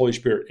Pentecost, the Holy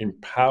Spirit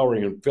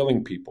empowering and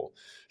filling people.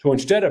 So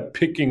instead of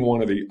picking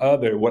one or the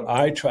other, what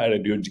I try to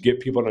do is get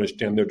people to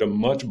understand there's a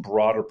much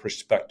broader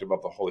perspective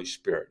of the Holy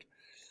Spirit.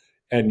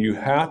 And you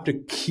have to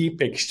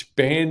keep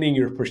expanding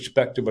your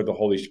perspective of the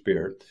Holy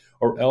Spirit,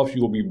 or else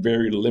you will be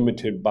very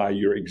limited by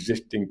your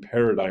existing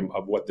paradigm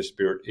of what the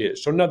Spirit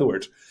is. So in other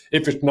words,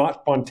 if it's not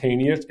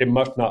spontaneous, it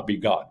must not be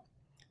God.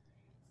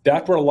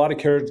 That's what a lot of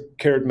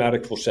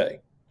charismatics will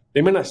say.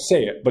 They may not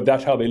say it, but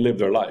that's how they live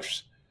their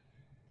lives.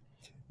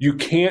 You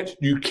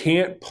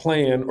can't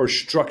plan or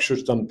structure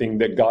something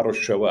that God will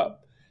show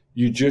up.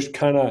 You just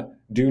kind of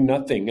do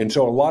nothing. And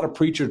so a lot of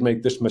preachers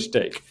make this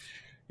mistake.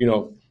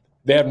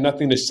 They have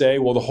nothing to say.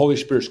 Well, the Holy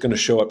Spirit's going to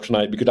show up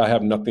tonight because I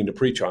have nothing to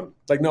preach on.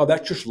 It's like, no,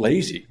 that's just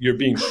lazy. You're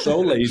being so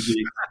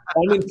lazy,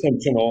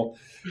 unintentional.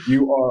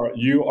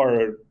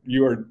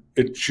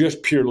 It's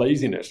just pure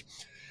laziness.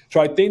 So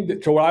I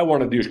think so what I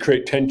want to do is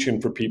create tension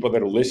for people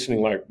that are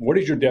listening, like, what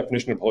is your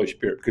definition of Holy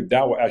Spirit? Because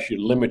that will actually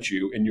limit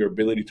you in your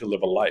ability to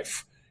live a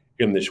life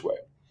in this way.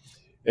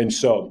 And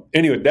so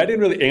anyway, that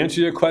didn't really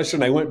answer your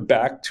question. I went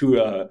back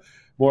to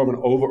more of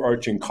an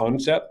overarching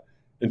concept.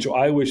 And so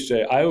I would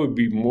say I would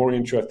be more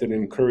interested in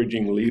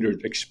encouraging leaders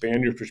to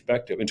expand your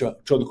perspective. And so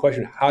the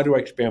question, how do I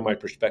expand my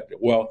perspective?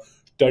 Well,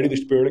 study the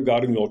Spirit of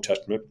God in the Old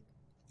Testament,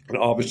 and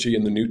obviously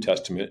in the New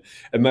Testament.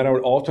 And then I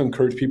would also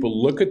encourage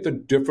people, look at the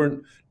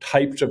different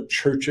types of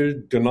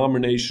churches,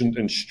 denominations,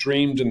 and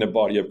streams in the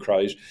body of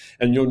Christ,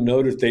 and you'll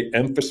notice they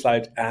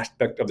emphasize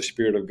aspects of the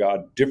Spirit of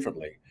God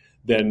differently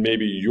than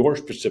maybe your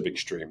specific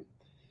stream.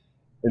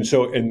 And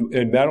so,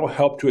 and that'll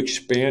help to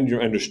expand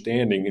your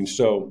understanding. And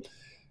so,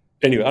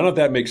 anyway, I don't know if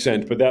that makes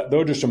sense, but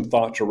those are some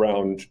thoughts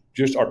around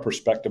just our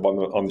perspective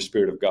on the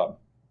Spirit of God.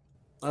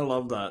 I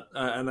love that.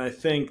 And I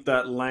think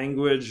that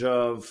language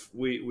of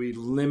we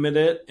limit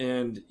it.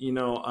 And,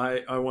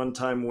 I one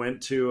time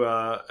went to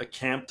a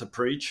camp to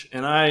preach,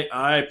 and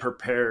I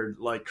prepared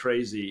like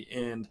crazy.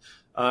 And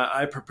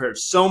I prepared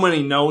so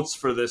many notes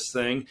for this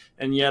thing.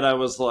 And yet I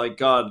was like,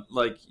 God,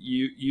 like,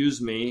 you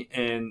use me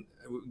and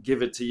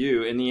give it to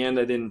you. In the end,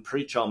 I didn't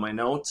preach all my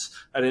notes.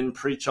 I didn't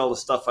preach all the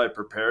stuff I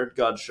prepared.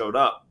 God showed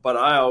up. But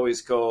I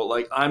always go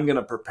like, I'm going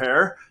to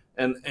prepare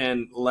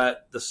and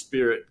let the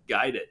Spirit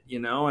guide it,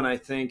 And I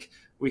think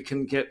we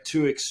can get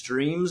too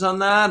extremes on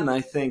that. And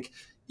I think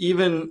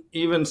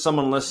even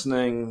someone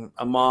listening,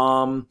 a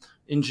mom,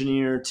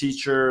 engineer,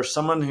 teacher,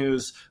 someone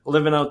who's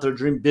living out their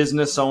dream,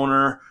 business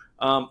owner,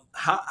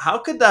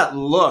 how could that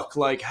look?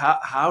 Like,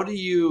 how do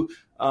you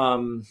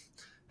allow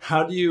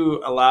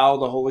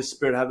the Holy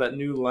Spirit to have that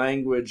new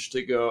language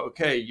to go,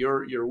 okay,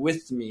 you're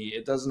with me.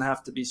 It doesn't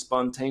have to be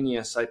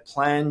spontaneous. I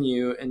plan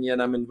you, and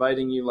yet I'm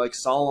inviting you, like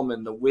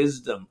Solomon, the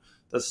wisdom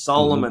that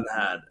Solomon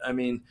had. I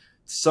mean,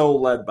 so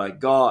led by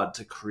God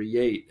to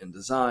create and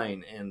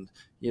design. And,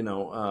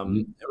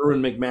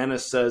 Erwin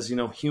McManus says,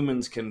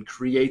 humans can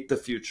create the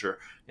future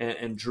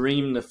and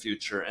dream the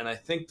future. And I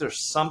think there's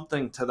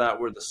something to that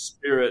where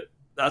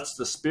that's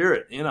the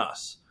Spirit in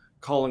us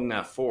calling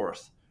that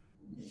forth.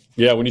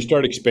 Yeah, when you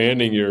start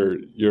expanding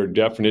your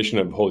definition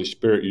of Holy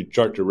Spirit, you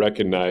start to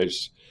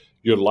recognize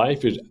your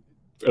life is,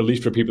 at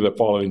least for people that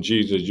follow in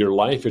Jesus, your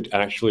life is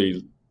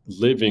actually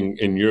living,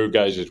 in your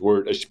guys'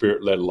 word, a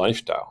Spirit-led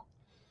lifestyle.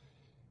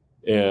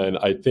 And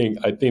I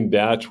think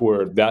that's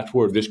where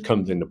this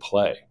comes into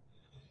play.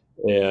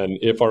 And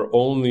if our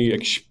only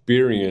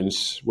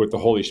experience with the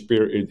Holy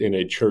Spirit is in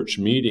a church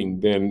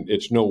meeting, then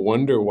it's no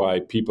wonder why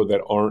people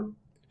that aren't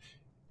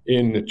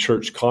in the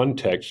church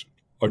context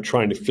are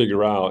trying to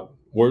figure out,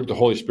 where's the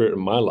Holy Spirit in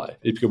my life?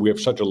 It's because we have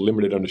such a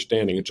limited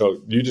understanding. And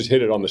so you just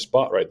hit it on the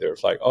spot right there.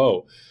 It's like,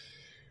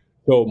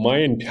 so my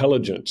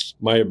intelligence,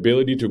 my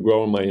ability to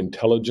grow in my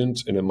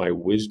intelligence and in my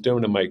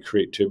wisdom and my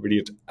creativity,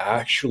 it's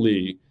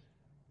actually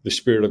the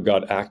Spirit of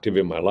God active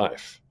in my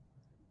life.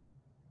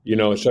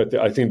 So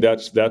I think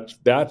that's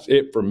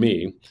it for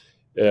me.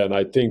 And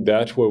I think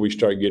that's where we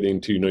start getting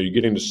to, you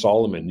get into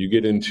Solomon, you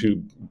get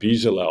into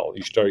Bezalel,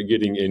 you start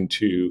getting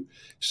into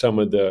some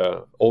of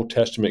the Old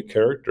Testament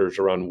characters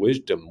around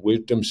wisdom.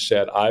 Wisdom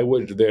said, I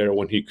was there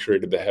when he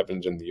created the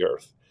heavens and the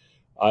earth.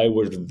 I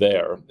was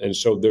there. And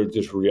so there's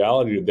this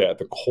reality that at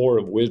the core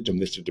of wisdom,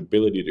 this is the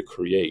ability to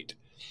create.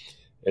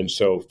 And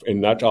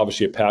that's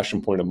obviously a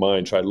passion point of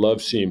mine. So I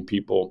love seeing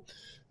people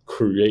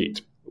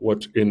create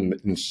what's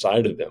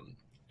inside of them.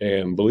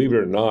 And believe it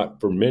or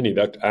not, for many,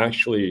 that's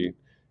actually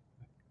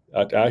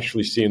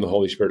seeing the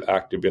Holy Spirit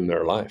active in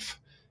their life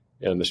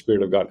and the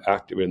Spirit of God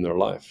active in their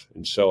life.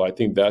 And so I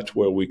think that's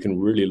where we can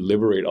really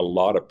liberate a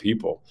lot of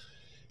people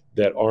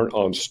that aren't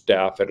on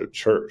staff at a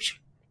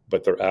church,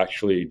 but they're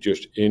actually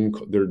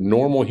they're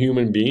normal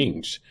human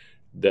beings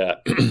that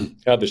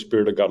have the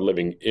Spirit of God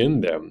living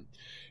in them.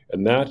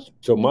 And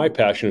so my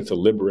passion is to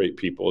liberate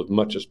people as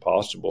much as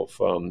possible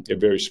from a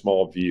very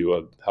small view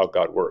of how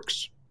God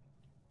works.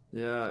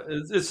 Yeah,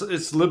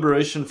 it's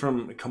liberation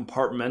from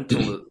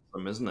compartmentalism,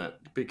 isn't it?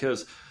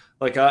 Because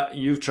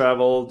you've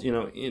traveled,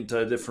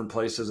 into different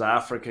places,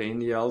 Africa,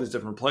 India, all these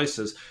different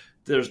places.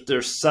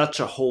 there's such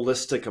a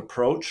holistic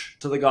approach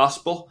to the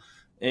gospel.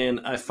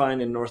 And I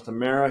find in North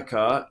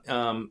America,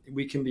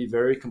 we can be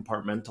very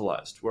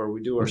compartmentalized, where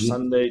we do our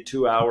Sunday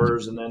 2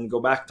 hours and then go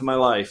back to my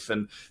life.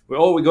 And we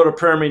go to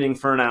prayer meeting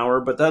for an hour,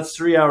 but that's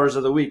 3 hours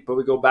of the week. But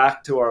we go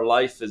back to our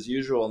life as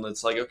usual. And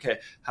it's like, okay,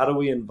 how do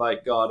we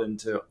invite God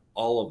into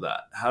all of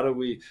that? How do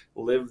we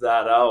live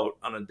that out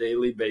on a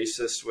daily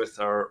basis with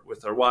our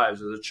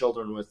wives, with the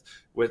children,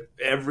 with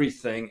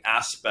everything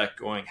aspect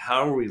going?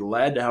 How are we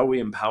led? How are we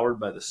empowered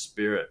by the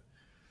Spirit?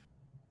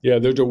 Yeah,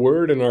 there's a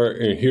word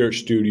here at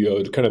Studio,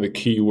 it's kind of the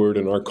key word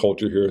in our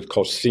culture here. It's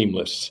called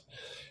seamless.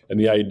 And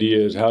the idea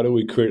is, how do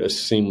we create a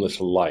seamless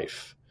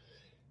life?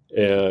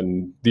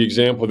 And the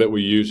example that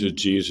we use is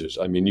Jesus.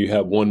 I mean, you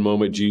have one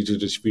moment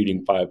Jesus is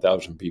feeding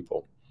 5,000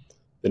 people.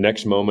 The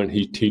next moment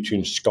he's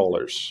teaching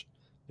scholars.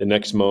 The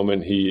next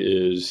moment he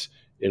is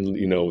in,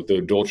 the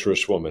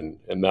adulterous woman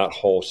and that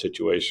whole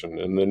situation.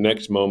 And the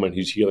next moment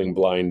he's healing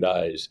blind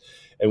eyes.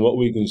 And what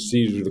we can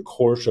see through the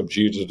course of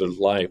Jesus'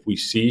 life, we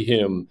see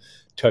him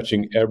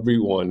touching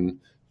everyone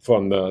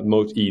from the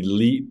most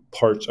elite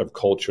parts of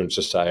culture and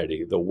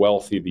society, the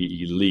wealthy,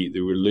 the elite,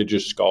 the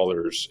religious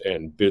scholars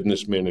and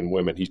businessmen and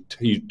women.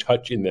 He's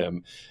touching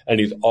them. And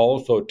he's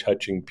also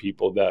touching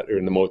people that are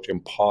in the most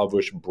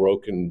impoverished,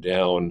 broken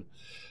down,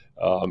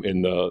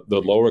 in the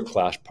lower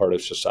class part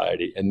of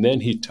society. And then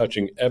he's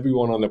touching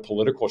everyone on the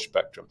political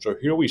spectrum. So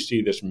here we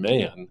see this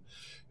man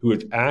who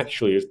is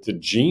actually, it's the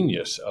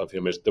genius of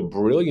him, it's the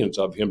brilliance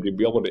of him to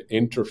be able to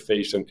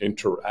interface and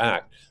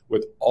interact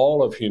with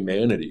all of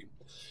humanity.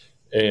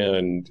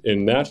 And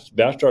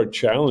that's our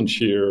challenge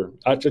here.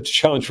 That's a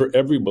challenge for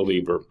every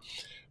believer.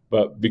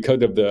 But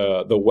because of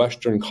the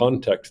Western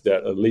context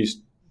that at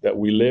least that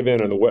we live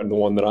in, and the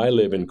one that I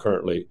live in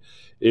currently,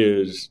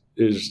 is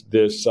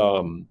this,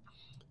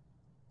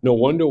 no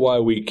wonder why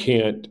we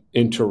can't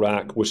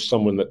interact with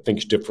someone that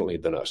thinks differently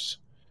than us.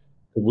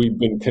 We've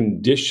been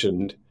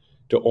conditioned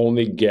to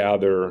only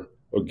gather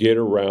or get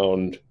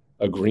around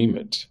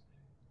agreement.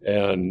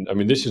 And I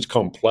mean, this is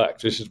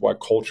complex. This is why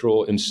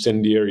cultural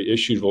incendiary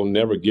issues will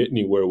never get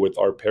anywhere with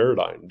our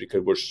paradigm,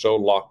 because we're so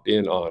locked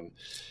in on.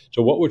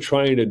 So what we're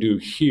trying to do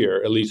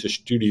here, at least at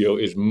Studio,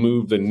 is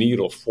move the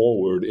needle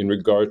forward in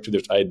regard to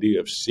this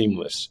idea of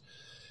seamless.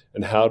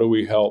 And how do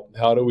we help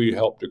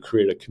to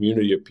create a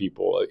community of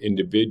people,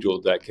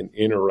 individuals that can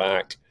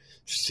interact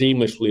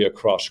seamlessly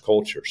across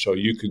culture? So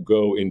you could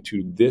go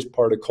into this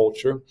part of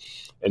culture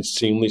and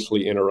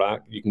seamlessly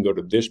interact. You can go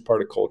to this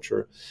part of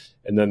culture.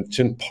 And then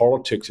since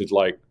politics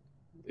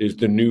is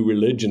the new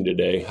religion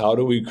today, how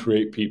do we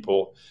create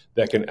people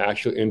that can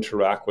actually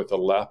interact with the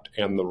left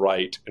and the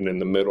right and in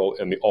the middle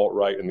and the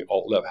alt-right and the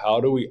alt-left? How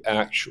do we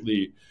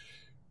actually,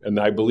 and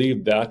I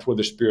believe that's where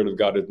the Spirit of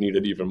God is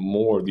needed even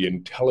more, the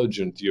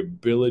intelligence, the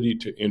ability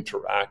to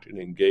interact and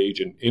engage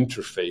and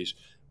interface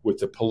with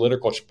the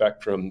political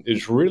spectrum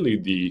is really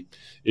the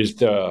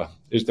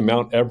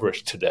Mount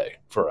Everest today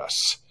for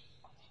us.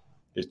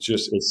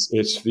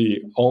 It's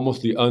the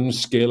almost the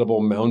unscalable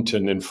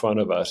mountain in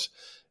front of us.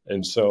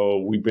 And so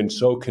we've been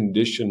so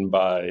conditioned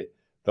by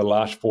the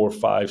last 4,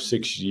 5,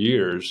 6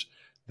 years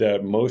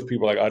that most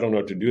people are like, I don't know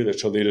what to do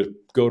this. So they just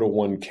go to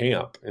one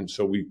camp. And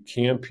so we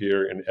camp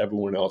here and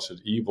everyone else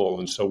is evil.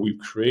 And so we've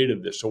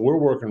created this. So we're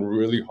working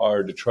really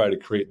hard to try to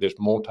create this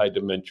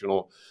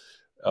multidimensional,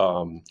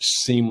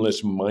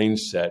 seamless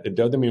mindset. It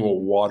doesn't mean we're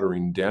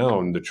watering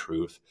down the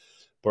truth.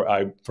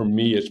 But for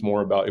me, it's more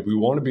about, if we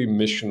want to be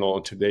missional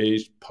in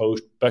today's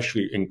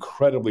especially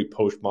incredibly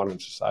postmodern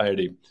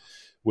society,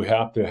 we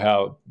have to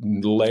have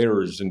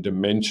layers and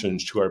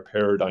dimensions to our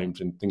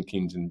paradigms and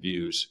thinkings and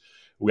views.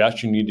 We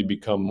actually need to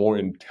become more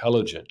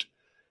intelligent.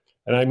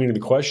 And I mean, the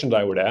questions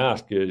I would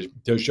ask is,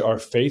 does your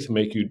faith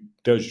make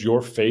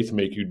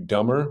you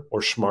dumber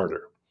or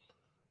smarter?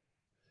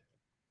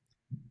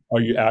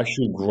 Are you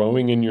actually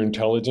growing in your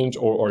intelligence,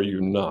 or are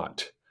you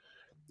not?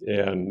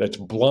 And that's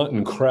blunt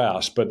and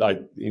crass, but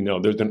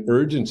there's an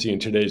urgency in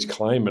today's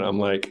climate. I'm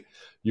like,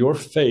 your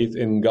faith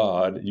in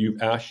God,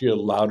 you've actually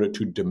allowed it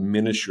to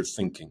diminish your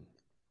thinking.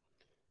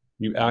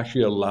 You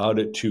actually allowed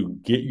it to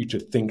get you to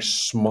think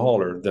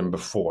smaller than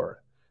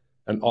before.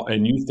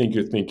 And you think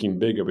you're thinking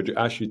bigger, but you're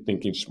actually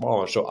thinking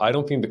smaller. So I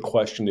don't think the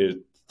question is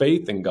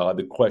faith in God.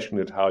 The question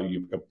is how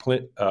you've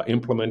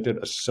implemented,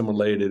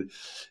 assimilated,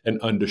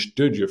 and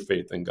understood your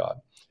faith in God.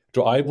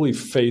 So I believe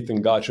faith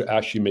in God should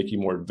actually make you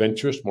more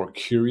adventurous, more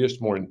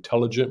curious, more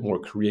intelligent, more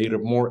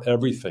creative, more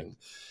everything.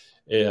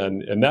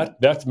 And that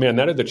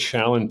is a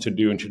challenge to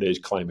do in today's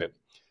climate,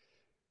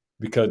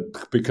 because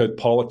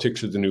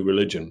politics is the new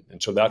religion.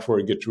 And so that's where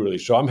it gets really,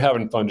 so I'm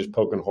having fun just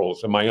poking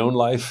holes in my own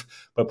life,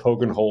 but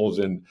poking holes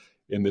in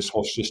this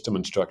whole system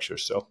and structure.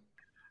 So.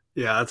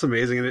 Yeah, that's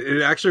amazing. And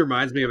it actually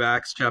reminds me of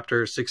Acts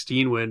chapter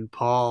 16 when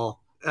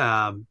Paul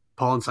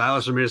and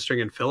Silas are ministering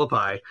in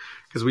Philippi,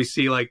 because we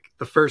see like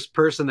the first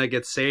person that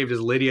gets saved is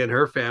Lydia and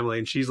her family,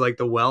 and she's like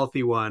the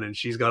wealthy one and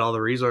she's got all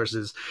the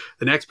resources.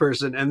 The next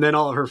person, and then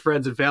all of her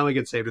friends and family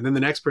get saved, and then the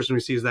next person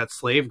we see is that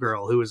slave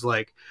girl who is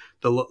like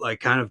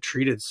kind of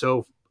treated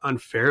so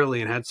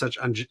unfairly and had such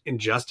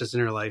injustice in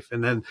her life.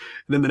 And then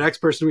the next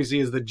person we see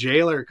is the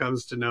jailer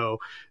comes to know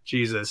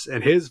Jesus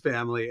and his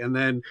family.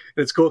 And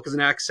it's cool because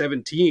in Acts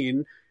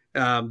 17,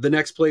 the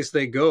next place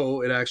they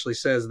go, it actually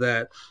says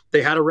that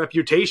they had a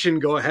reputation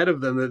go ahead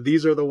of them, that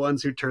these are the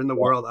ones who turned the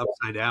world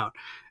upside down.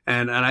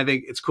 And I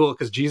think it's cool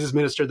because Jesus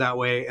ministered that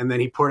way, and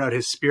then he poured out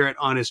his Spirit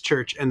on his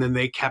church, and then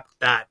they kept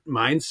that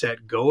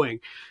mindset going.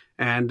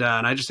 And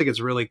I just think it's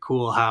really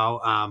cool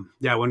how,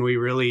 when we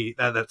really,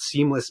 that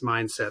seamless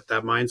mindset,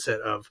 that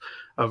mindset of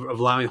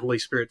allowing Holy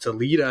Spirit to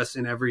lead us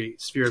in every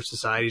sphere of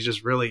society is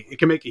just really, it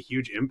can make a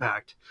huge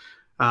impact.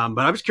 But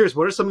I'm just curious,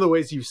 what are some of the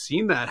ways you've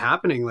seen that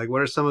happening? Like,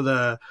 what are some of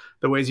the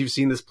ways you've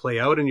seen this play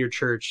out in your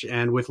church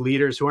and with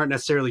leaders who aren't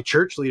necessarily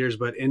church leaders,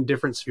 but in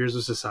different spheres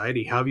of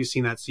society? How have you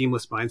seen that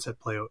seamless mindset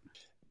play out?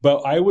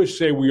 But I would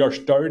say we are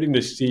starting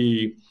to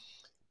see,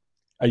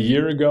 a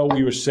year ago,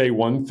 we would say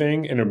one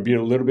thing and it'd be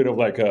a little bit of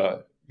like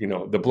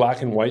the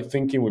black and white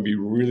thinking would be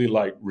really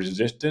like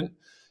resistant.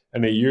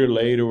 And a year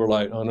later, we're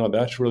like, oh no,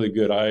 that's really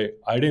good. I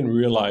didn't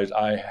realize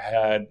I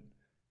had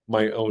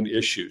my own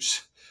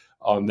issues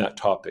on that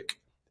topic.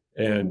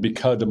 And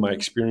because of my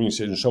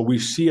experiences. And so we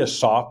see a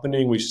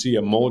softening, we see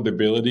a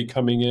moldability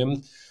coming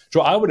in.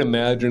 So I would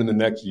imagine in the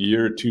next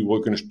year or two, we're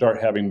going to start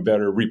having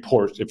better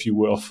reports, if you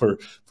will, for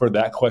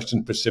that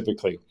question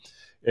specifically.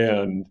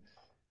 And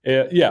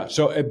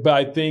but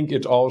I think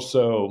it's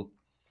also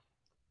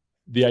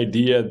the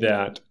idea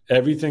that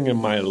everything in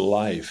my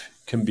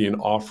life can be an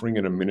offering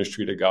and a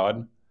ministry to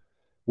God.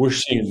 We're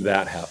seeing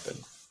that happen.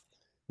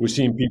 We're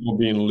seeing people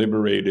being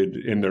liberated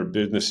in their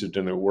businesses,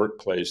 in their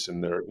workplace, in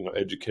their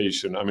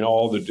education. I mean,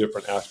 all the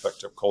different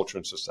aspects of culture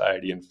and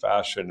society and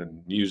fashion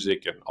and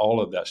music and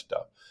all of that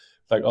stuff.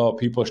 It's like, oh,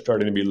 people are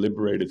starting to be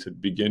liberated to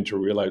begin to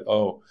realize,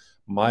 oh,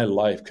 my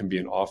life can be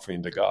an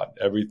offering to God.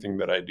 Everything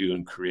that I do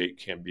and create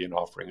can be an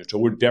offering. And so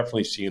we're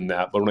definitely seeing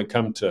that. But when it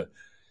comes to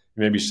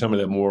maybe some of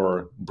the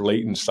more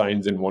blatant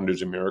signs and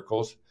wonders and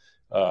miracles,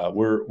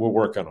 we're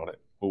working on it.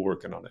 We're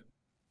working on it.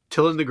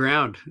 Tilling the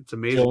ground. It's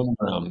amazing. Tilling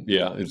the ground.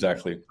 Yeah,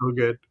 exactly. So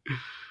good.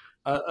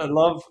 I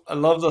love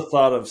the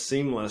thought of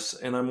seamless,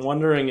 and I'm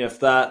wondering if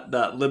that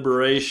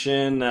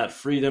liberation, that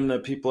freedom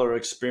that people are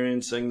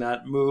experiencing,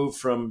 that move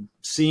from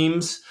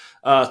seams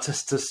to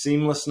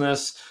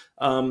seamlessness,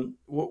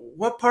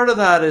 what part of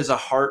that is a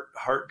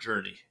heart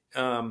journey,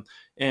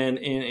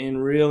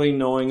 and really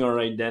knowing our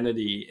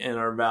identity and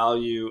our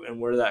value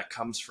and where that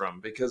comes from.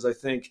 Because I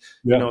think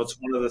it's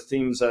one of the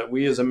themes that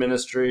we as a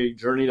ministry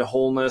journey to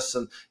wholeness,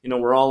 and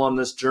we're all on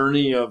this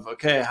journey of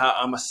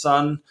I'm a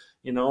son,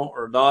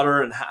 or a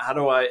daughter, and how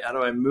do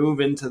I move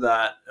into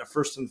that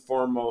first and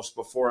foremost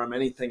before I'm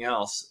anything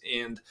else.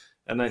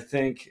 And I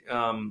think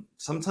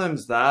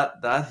sometimes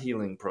that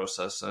healing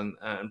process and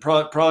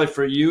probably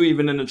for you,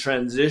 even in a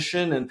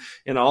transition and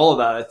in all of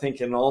that, I think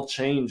in all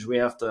change, we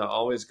have to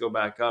always go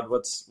back, God,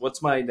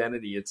 what's my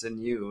identity? It's in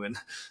you, and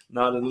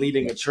not in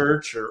leading a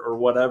church or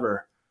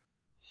whatever.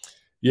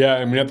 Yeah,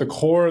 I mean, at the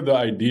core of the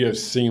idea of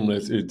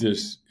seamless is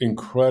this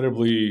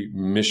incredibly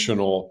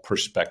missional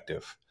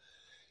perspective.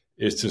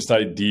 It's this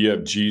idea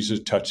of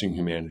Jesus touching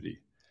humanity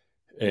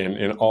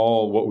and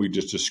all what we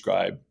just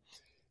described.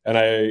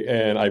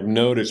 And I've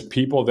noticed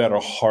people that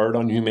are hard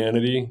on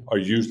humanity are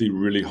usually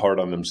really hard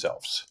on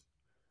themselves.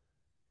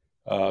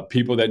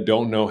 People that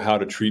don't know how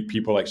to treat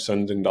people like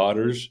sons and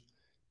daughters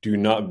do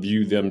not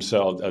view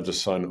themselves as a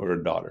son or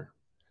a daughter.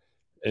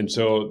 And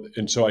so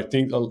I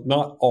think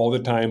not all the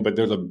time, but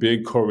there's a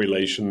big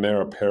correlation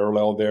there, a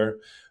parallel there,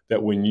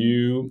 that when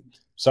you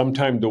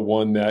sometimes the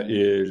one that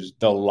is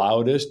the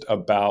loudest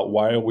about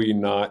why are we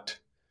not,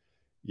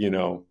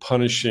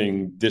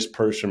 punishing this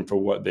person for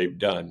what they've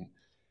done,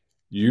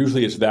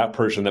 usually it's that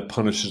person that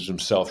punishes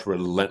himself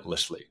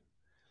relentlessly.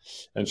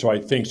 And so I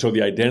think,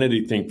 the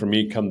identity thing for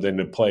me comes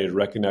into play is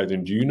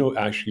recognizing, do you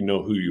actually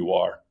know who you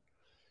are?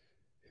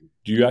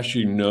 Do you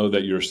actually know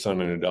that you're a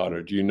son and a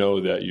daughter? Do you know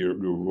that you're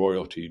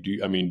royalty? Do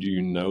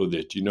you know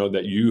that? Do you know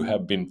that you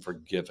have been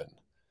forgiven?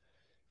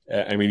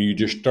 I mean, you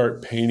just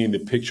start painting the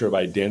picture of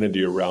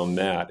identity around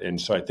that.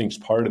 And so I think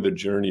part of the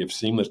journey of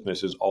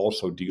seamlessness is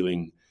also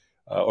dealing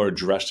or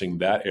addressing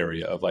that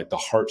area of like the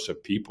hearts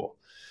of people.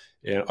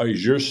 And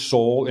is your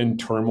soul in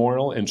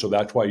turmoil? And so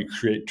that's why you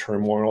create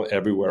turmoil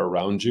everywhere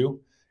around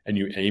you and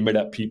you aim it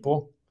at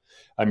people.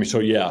 I mean, so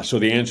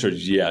the answer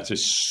is yes.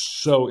 It's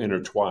so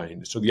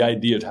intertwined. So the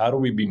idea is, how do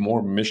we be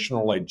more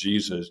missional like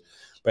Jesus,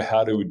 but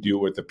how do we deal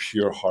with a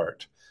pure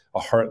heart, a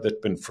heart that's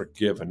been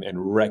forgiven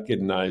and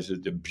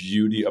recognizes the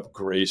beauty of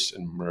grace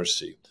and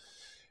mercy?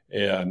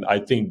 And I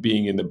think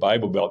being in the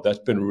Bible Belt, it's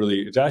been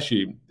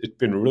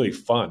really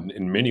fun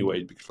in many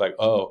ways, because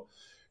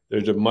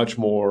there's much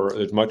more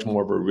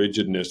of a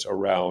rigidness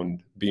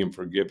around being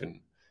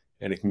forgiven,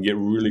 and it can get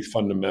really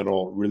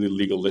fundamental, really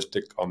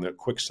legalistic on the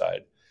quick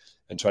side.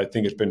 And so I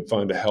think it's been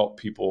fun to help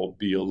people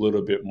be a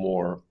little bit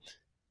more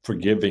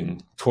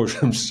forgiving towards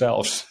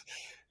themselves.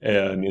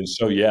 And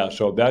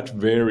so that's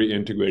very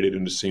integrated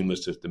into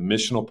seamlessness, the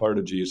missional part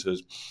of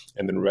Jesus,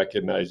 and then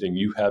recognizing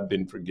you have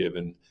been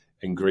forgiven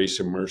and grace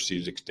and mercy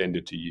is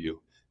extended to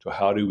you. So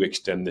how do we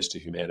extend this to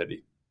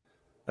humanity?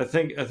 I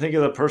think of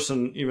the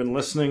person even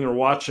listening or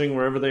watching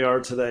wherever they are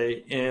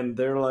today, and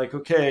they're like,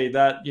 okay,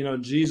 that,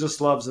 Jesus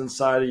loves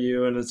inside of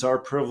you, and it's our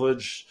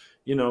privilege,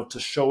 to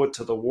show it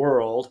to the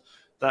world.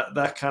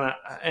 That kind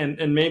of,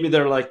 and maybe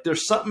they're like,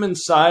 there's something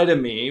inside of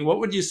me. What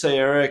would you say,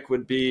 Eric,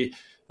 would be,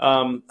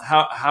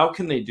 how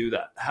can they do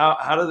that?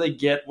 How do they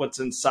get what's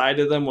inside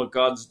of them, what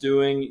God's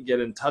doing, get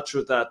in touch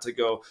with that to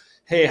go,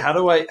 hey, how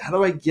do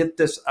I get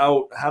this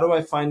out? How do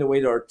I find a way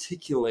to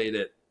articulate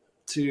it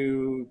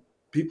to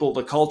people,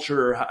 the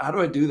culture? How do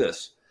I do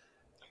this?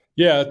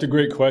 Yeah, that's a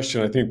great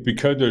question. I think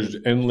because there's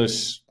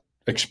endless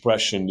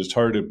expression, it's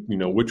hard to,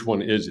 which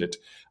one is it?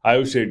 I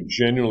would say,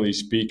 generally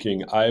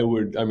speaking,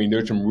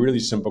 there's some really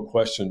simple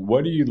questions.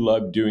 What do you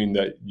love doing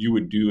that you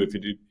would do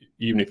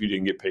even if you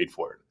didn't get paid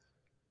for it?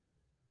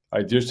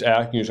 I just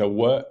asking yourself,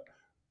 what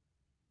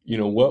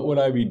would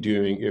I be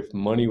doing if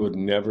money was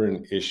never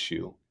an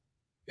issue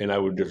and I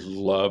would just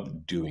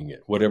love doing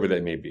it, whatever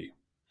that may be?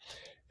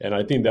 And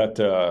I think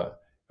that,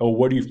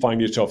 what do you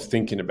find yourself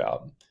thinking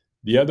about?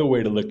 The other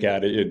way to look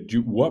at it is,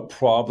 what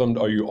problems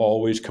are you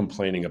always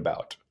complaining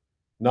about?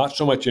 Not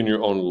so much in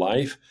your own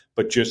life,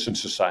 but just in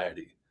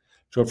society.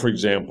 So, for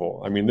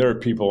example, there are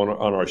people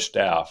on our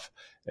staff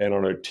and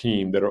on our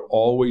team that are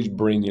always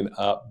bringing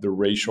up the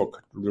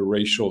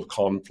racial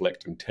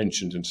conflict and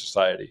tensions in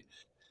society.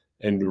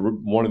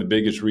 And one of the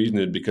biggest reasons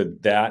is because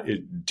that is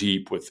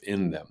deep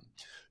within them.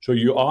 So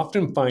you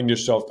often find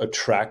yourself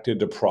attracted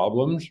to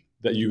problems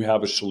that you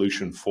have a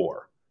solution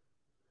for.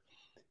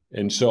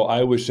 And so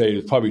I would say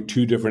there's probably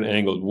two different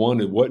angles.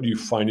 One is, what do you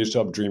find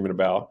yourself dreaming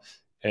about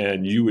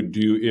and you would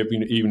do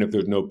even if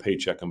there's no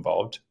paycheck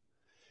involved?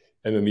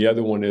 And then the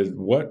other one is,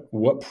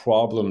 what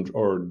problems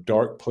or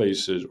dark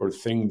places or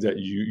things that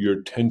your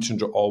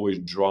attentions are always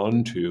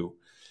drawn to,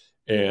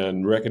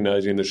 and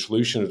recognizing the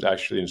solution is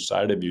actually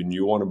inside of you and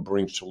you want to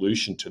bring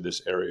solution to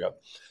this area.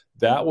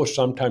 That will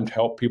sometimes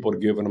help people to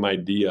give them an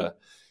idea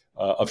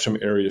of some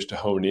areas to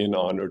hone in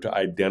on or to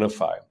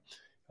identify.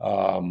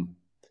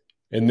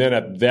 And then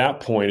at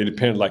that point, it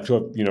depends,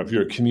 if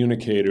you're a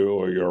communicator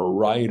or you're a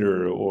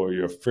writer or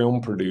you're a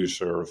film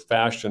producer or a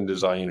fashion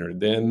designer,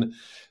 then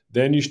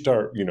you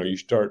start,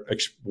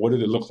 what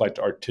does it look like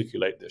to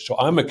articulate this? So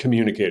I'm a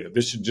communicator.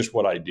 This is just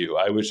what I do.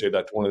 I would say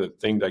that's one of the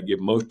things I give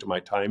most of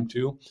my time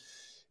to.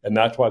 And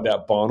that's why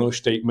that Bono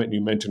statement you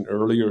mentioned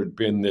earlier had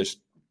been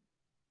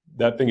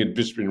that thing had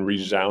just been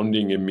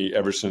resounding in me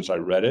ever since I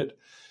read it.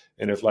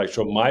 And it's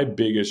so my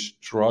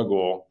biggest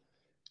struggle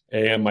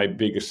and my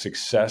biggest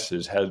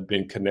successes has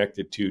been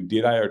connected to,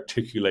 did I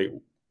articulate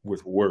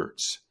with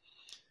words?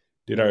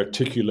 Did I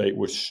articulate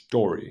with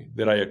story?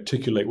 Did I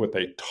articulate with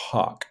a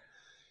talk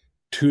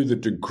to the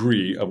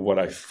degree of what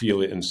I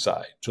feel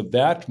inside? So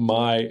that's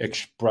my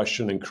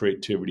expression and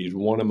creativity.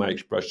 One of my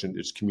expressions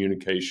is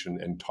communication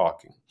and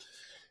talking.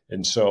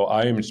 And so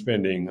I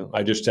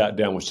just sat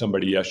down with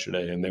somebody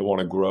yesterday and they want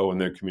to grow in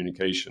their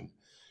communication.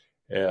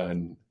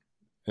 And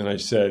I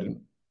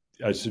said,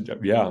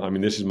 yeah,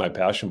 this is my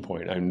passion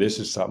point. This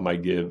is something I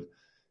give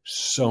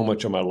so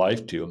much of my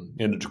life to,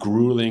 and it's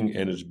grueling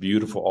and it's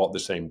beautiful all at the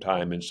same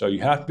time. And so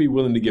you have to be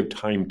willing to give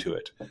time to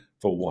it,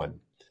 for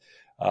one.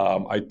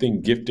 I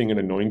think gifting and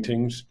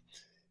anointings,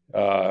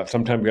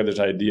 sometimes we have this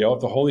idea, if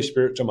the Holy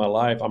Spirit's in my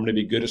life, I'm going to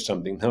be good at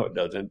something. No, it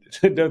doesn't.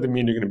 It doesn't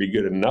mean you're going to be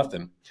good at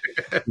nothing.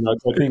 I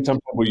think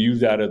sometimes we use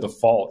that as a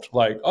fault.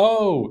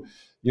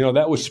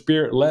 That was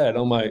Spirit-led.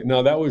 I'm like,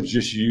 no, that was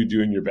just you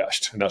doing your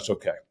best, and that's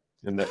okay.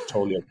 And that's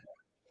totally okay.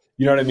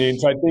 You know what I mean?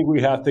 So I think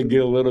we have to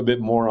get a little bit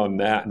more on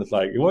that. And it's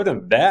it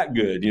wasn't that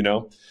good,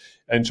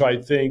 And so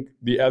I think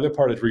the other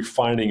part is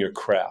refining your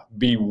craft.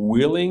 Be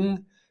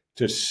willing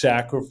to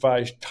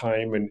sacrifice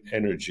time and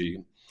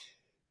energy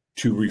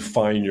to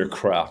refine your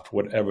craft,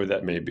 whatever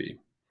that may be.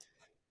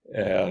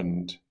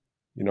 And,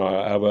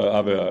 I have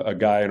a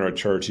guy in our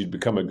church. He's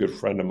become a good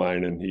friend of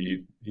mine, and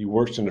he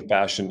works in the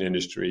fashion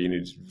industry, and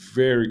he's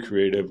very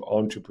creative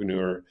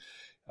entrepreneur.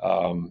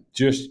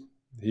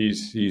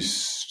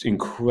 He's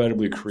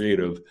incredibly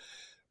creative,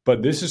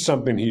 but this is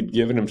something he'd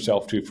given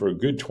himself to for a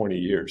good 20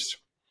 years.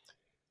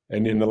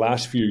 And in the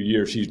last few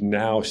years, he's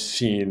now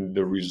seen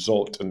the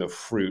result and the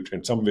fruit,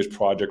 and some of his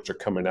projects are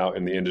coming out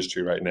in the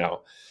industry right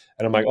now.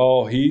 And I'm like,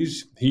 oh,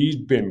 he's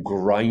been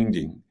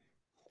grinding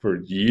for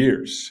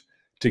years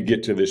to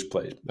get to this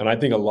place. And I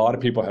think a lot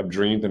of people have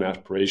dreams and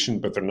aspirations,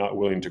 but they're not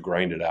willing to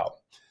grind it out.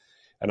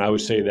 And I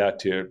would say that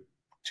to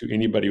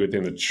anybody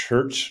within the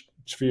church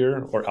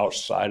sphere or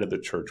outside of the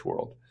church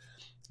world,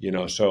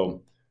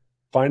 so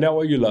find out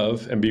what you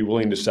love and be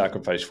willing to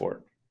sacrifice for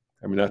it.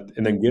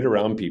 And then get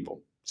around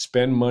people,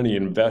 spend money,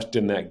 invest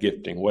in that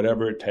gifting,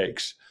 whatever it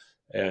takes,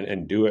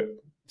 and do it.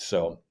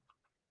 So,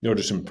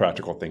 just some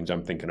practical things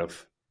I'm thinking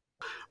of.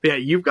 Yeah,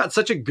 you've got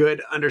such a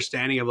good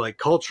understanding of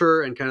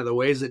culture and kind of the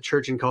ways that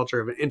church and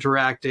culture have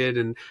interacted,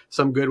 and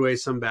some good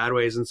ways, some bad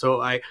ways. And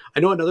so I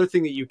know another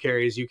thing that you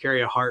carry is you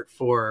carry a heart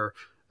for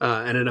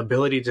and an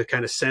ability to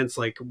kind of sense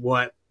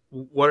what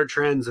what are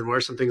trends and what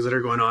are some things that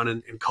are going on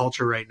in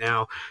culture right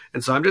now.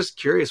 And so I'm just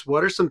curious,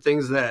 what are some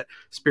things that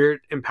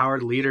spirit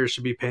empowered leaders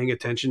should be paying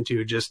attention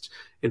to just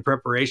in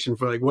preparation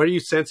for, like, what are you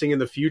sensing in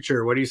the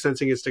future? What are you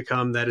sensing is to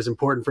come that is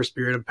important for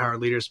spirit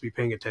empowered leaders to be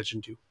paying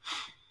attention to?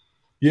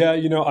 Yeah,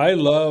 I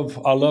love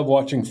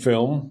watching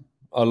film.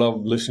 I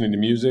love listening to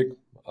music.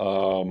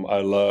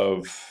 I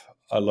love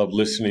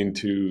listening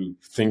to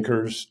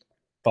thinkers,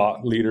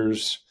 thought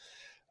leaders,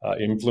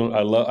 influence.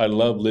 I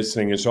love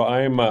listening, and so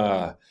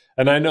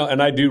and I know,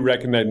 and I do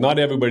recognize not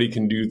everybody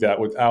can do that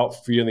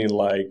without feeling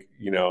like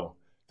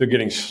they're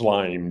getting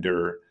slimed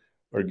or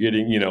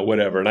getting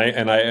whatever.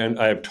 And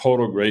I have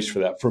total grace for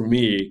that. For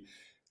me,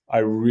 I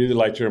really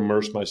like to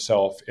immerse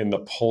myself in the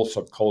pulse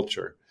of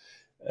culture.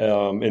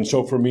 And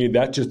so for me,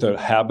 that's just a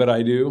habit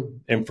I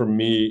do. And for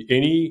me,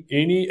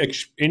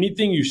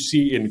 anything you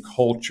see in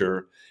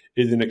culture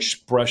is an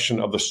expression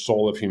of the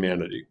soul of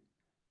humanity.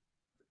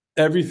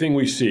 Everything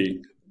we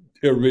see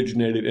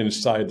originated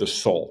inside the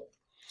soul.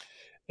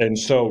 And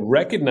so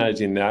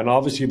recognizing that, and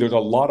obviously there's a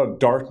lot of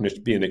darkness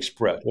being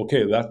expressed.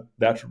 Okay,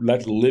 that's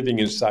living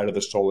inside of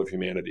the soul of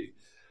humanity.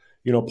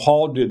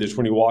 Paul did this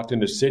when he walked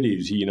into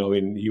cities.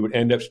 And he would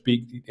end up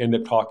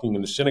talking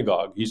in the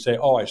synagogue. He'd say,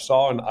 "Oh, I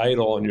saw an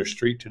idol on your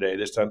street today.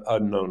 That's an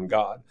unknown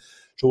God."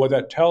 So what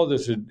that tells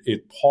us is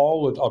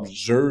Paul was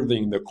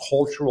observing the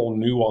cultural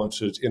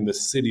nuances in the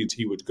cities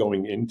he was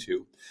going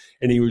into,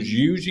 and he was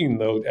using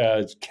those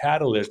as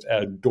catalysts,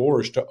 as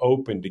doors to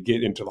open to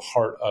get into the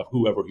heart of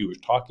whoever he was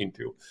talking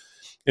to.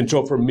 And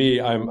so for me,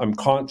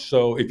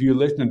 so if you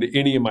listen to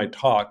any of my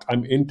talks,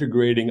 I'm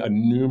integrating a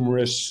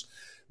numerous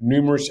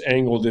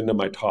angles into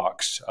my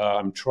talks.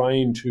 I'm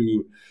trying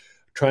to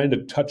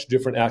touch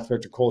different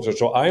aspects of culture.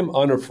 So I'm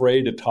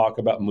unafraid to talk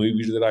about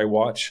movies that I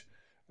watch,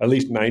 at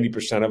least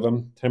 90% of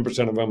them.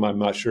 10% of them, I'm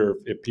not sure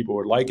if people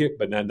would like it,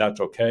 but then that's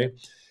okay.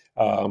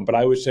 But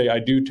I would say I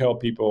do tell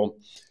people,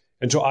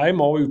 and so I'm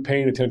always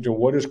paying attention to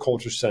what is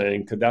culture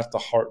saying, because that's the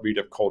heartbeat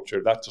of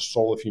culture. That's the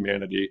soul of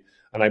humanity.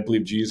 And I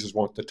believe Jesus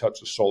wants to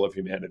touch the soul of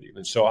humanity.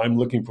 And so I'm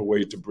looking for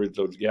ways to bridge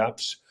those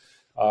gaps.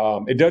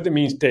 It doesn't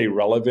mean stay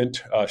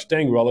relevant.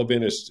 Staying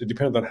relevant it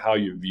depends on how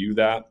you view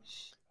that.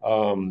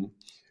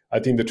 I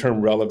think the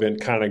term relevant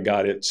kind of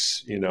got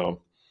its,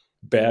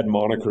 bad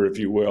moniker, if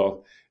you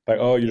will. Like,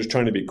 oh, you're just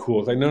trying to be cool.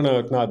 It's like, no,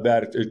 it's not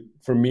that.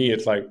 For me,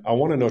 it's like, I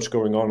want to know what's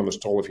going on in the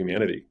soul of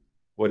humanity.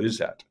 What is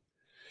that?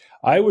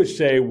 I would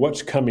say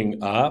what's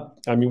coming up.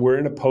 I mean, we're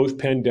in a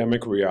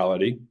post-pandemic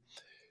reality.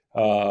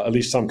 At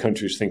least some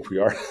countries think we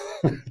are,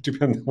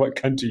 depending on what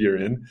country you're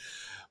in.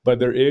 But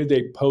there is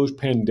a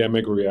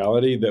post-pandemic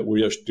reality that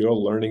we are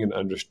still learning and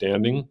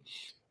understanding.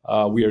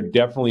 We are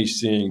definitely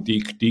seeing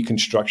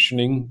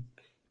deconstructioning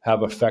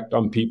have effect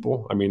on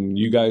people. I mean,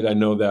 you guys, I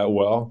know that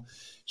well.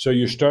 So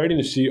you're starting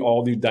to see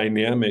all these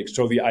dynamics.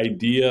 So the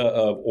idea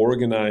of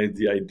organized,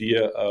 the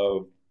idea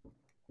of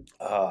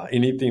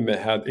anything that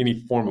has any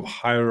form of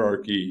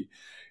hierarchy,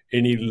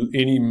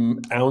 any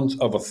ounce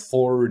of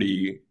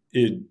authority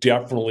is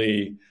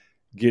definitely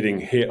getting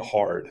hit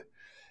hard.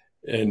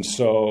 And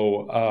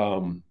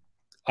so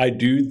I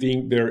do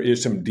think there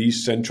is some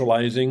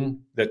decentralizing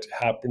that's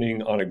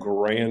happening on a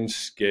grand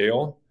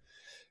scale.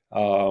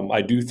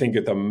 I do think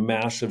it's a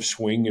massive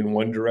swing in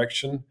one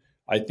direction.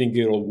 I think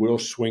will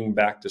swing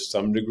back to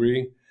some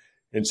degree.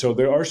 And so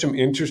there are some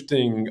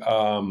interesting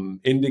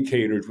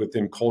indicators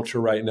within culture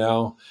right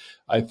now.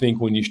 I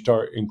think when you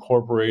start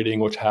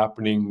incorporating what's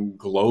happening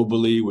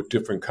globally with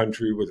different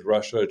countries, with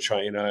Russia,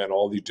 China, and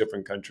all these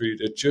different countries,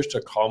 it's just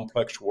a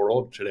complex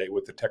world today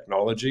with the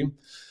technology.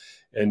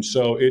 And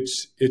so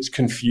it's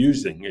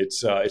confusing.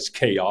 It's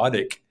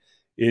chaotic.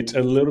 It's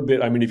a little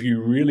bit, I mean, if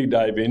you really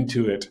dive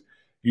into it,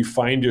 you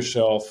find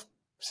yourself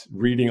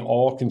reading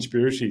all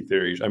conspiracy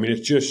theories. I mean,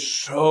 it's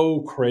just so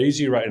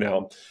crazy right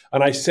now.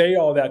 And I say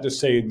all that to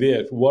say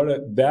this,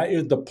 that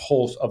is the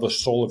pulse of the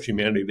soul of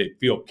humanity. They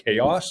feel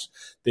chaos.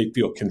 They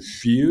feel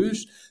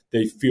confused.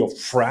 They feel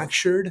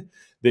fractured.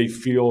 They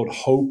feel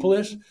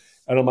hopeless.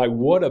 And I'm like,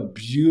 what a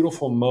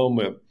beautiful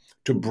moment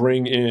to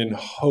bring in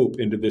hope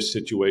into this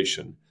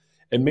situation.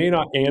 It may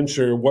not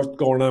answer what's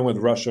going on with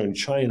Russia and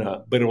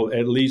China, but it will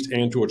at least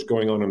answer what's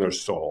going on in their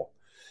soul.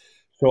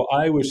 So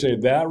I would say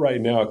that right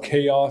now,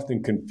 chaos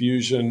and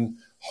confusion,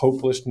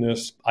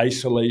 hopelessness,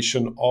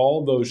 isolation,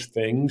 all those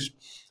things.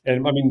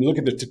 And I mean, look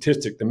at the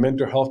statistic. The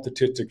mental health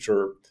statistics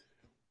are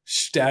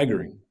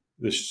staggering.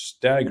 They're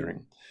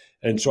staggering.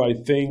 And so I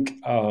think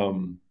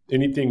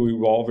anything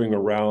revolving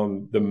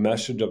around the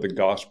message of the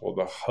gospel,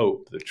 the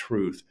hope, the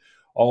truth,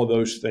 all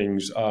those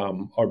things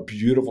are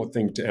beautiful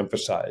things to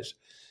emphasize.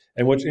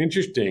 And what's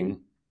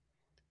interesting,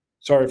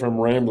 sorry if I'm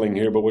rambling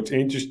here, but what's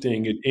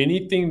interesting is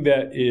anything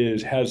that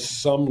has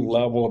some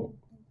level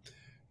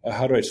of,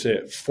 how do I say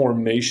it,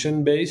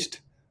 formation-based,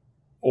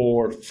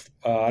 or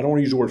I don't want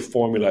to use the word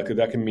formula because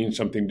that can mean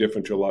something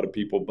different to a lot of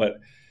people,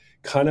 but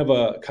kind of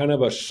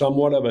a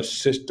somewhat of a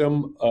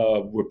system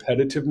of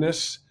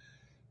repetitiveness,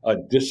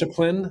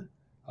 discipline,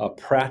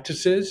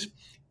 practices.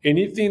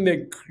 Anything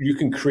that you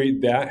can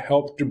create that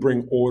helps to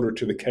bring order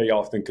to the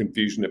chaos and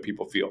confusion that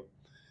people feel.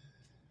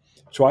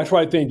 So that's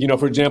why I think,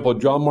 for example,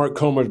 John Mark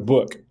Comer's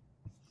book,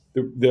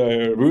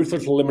 the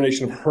Ruthless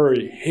Elimination of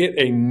Hurry, hit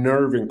a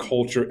nerve in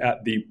culture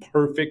at the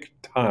perfect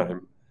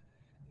time.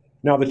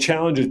 Now, the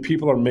challenge is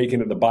people are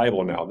making it the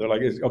Bible now. They're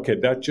like, okay,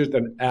 that's just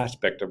an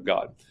aspect of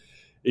God.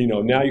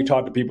 Now you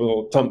talk to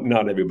people,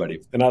 not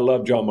everybody. And I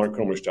love John Mark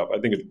Comer stuff. I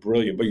think it's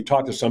brilliant. But you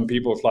talk to some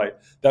people, it's like,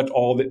 that's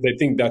all, they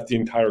think that's the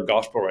entire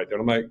gospel right there.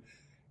 And I'm like,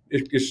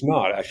 it's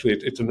not. Actually,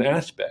 it's an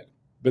aspect.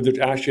 But there's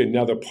actually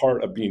another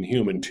part of being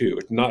human, too.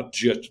 It's not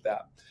just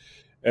that.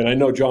 And I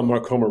know John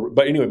Mark Comer.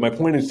 But anyway, my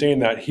point in saying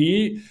that,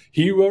 he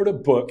wrote a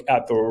book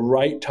at the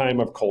right time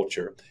of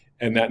culture.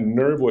 And that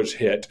nerve was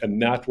hit.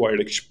 And that's why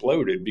it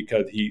exploded,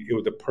 because it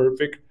was a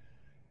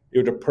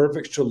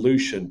perfect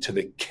solution to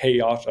the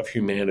chaos of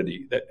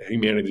humanity that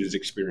humanity is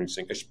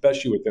experiencing,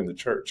 especially within the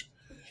church.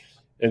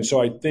 And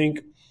so I think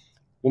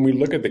when we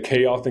look at the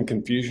chaos and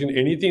confusion,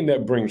 anything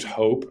that brings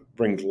hope,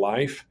 brings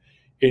life,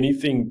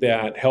 anything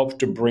that helps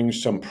to bring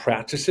some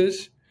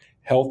practices,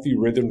 healthy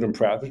rhythms and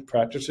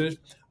practices.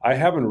 I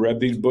haven't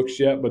read these books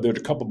yet, but there's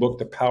a couple books,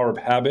 The Power of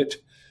Habit,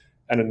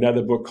 and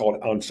another book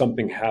called On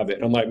Something Habit.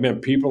 And I'm like,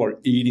 man, people are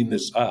eating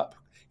this up.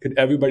 Because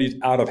everybody's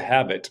out of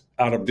habit,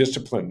 out of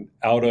discipline,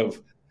 out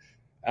of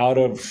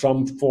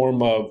some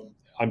form of,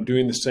 I'm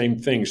doing the same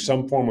thing,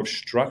 some form of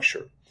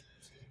structure.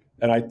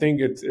 And I think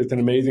it's an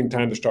amazing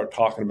time to start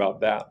talking about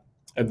that.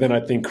 And then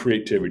I think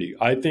creativity.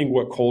 I think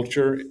what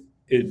culture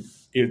is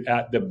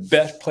at the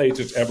best place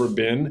it's ever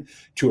been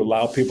to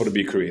allow people to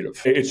be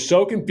creative. It's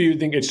so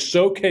confusing. It's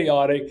so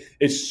chaotic.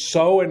 It's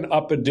so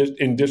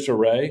in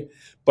disarray,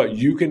 but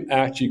you can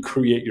actually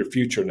create your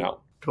future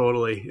now.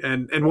 Totally.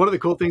 And one of the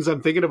cool things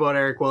I'm thinking about,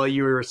 Eric, while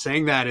you were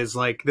saying that, is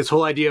like this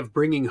whole idea of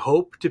bringing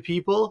hope to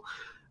people.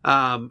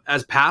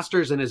 As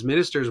pastors and as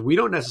ministers, we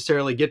don't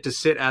necessarily get to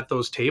sit at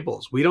those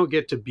tables. We don't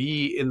get to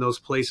be in those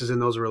places, in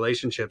those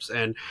relationships.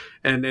 And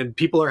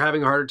people are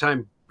having a harder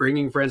time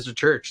bringing friends to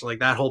church. Like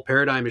that whole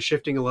paradigm is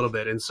shifting a little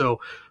bit. And so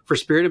for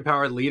spirit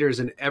empowered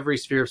leaders in every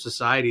sphere of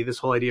society, this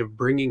whole idea of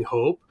bringing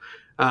hope,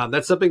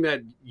 that's something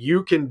that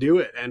you can do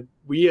it. And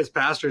we as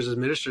pastors, as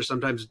ministers,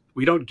 sometimes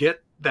we don't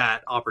get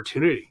that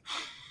opportunity.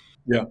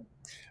 Yeah.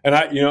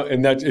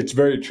 And it's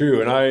very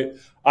true. And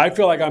I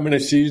feel like I'm in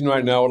a season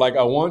right now, like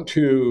I want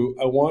to,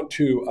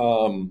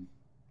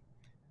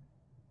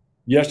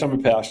 yes, I'm a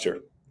pastor,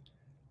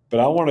 but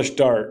I want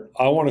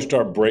to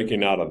start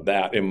breaking out of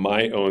that in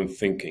my own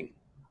thinking.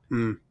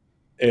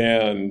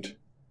 And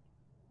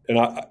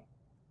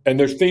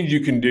there's things you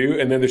can do,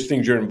 and then there's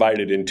things you're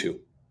invited into,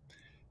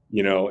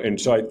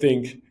 and so I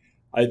think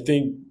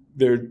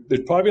there's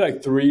probably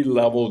like 3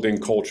 levels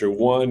in culture.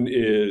 One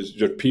is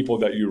just people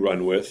that you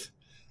run with.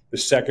 The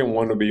second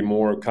one would be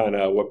more kind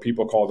of what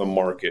people call the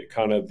market,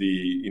 kind of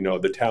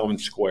the town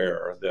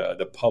square,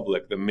 the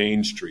public, the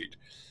main street.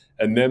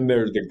 And then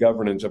there's the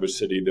governance of a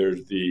city.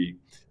 There's the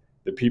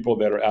people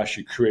that are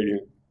actually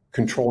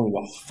controlling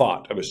the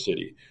thought of a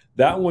city.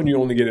 That one you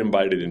only get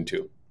invited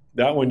into.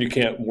 That one you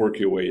can't work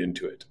your way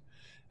into it.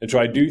 And so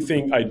I do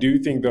think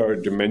there are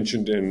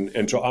dimensions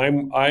and so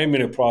I'm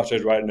in a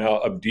process right now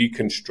of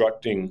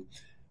deconstructing.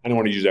 I don't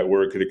want to use that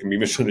word because it can be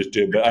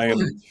misunderstood, but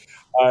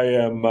I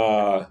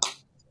am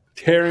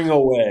tearing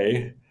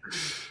away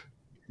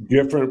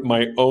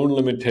my own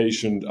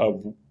limitations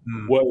of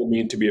what it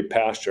means to be a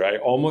pastor. I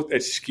almost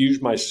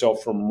excuse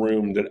myself from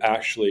room that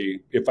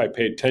actually, if I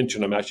pay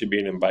attention, I'm actually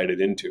being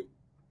invited into.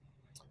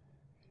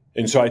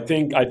 And so I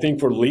think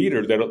for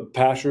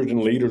pastors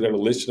and leaders that are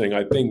listening,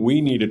 I think we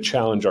need to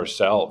challenge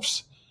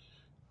ourselves.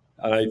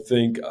 And I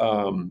think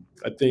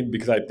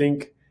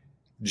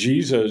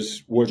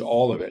Jesus was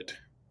all of it.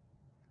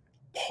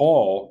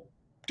 Paul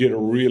did a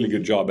really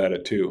good job at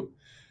it too.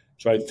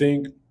 So I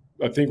think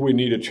we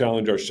need to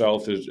challenge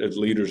ourselves as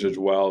leaders as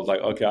well. It's like,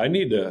 okay, I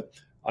need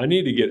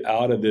to get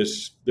out of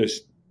this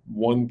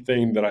one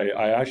thing that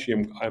I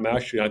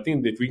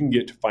think if we can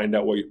get to find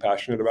out what you're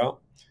passionate about,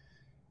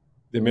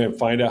 then man,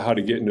 find out how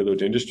to get into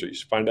those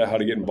industries, find out how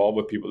to get involved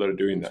with people that are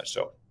doing that.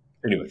 So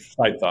anyway,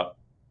 side thought.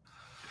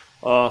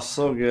 Oh,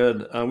 so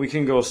good. We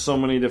can go so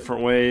many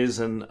different ways.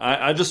 And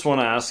I just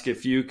want to ask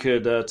if you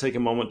could take a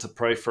moment to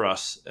pray for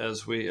us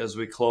as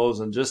we close,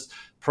 and just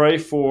pray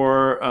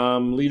for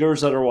leaders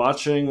that are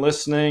watching,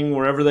 listening,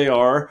 wherever they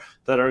are,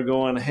 that are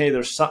going, hey,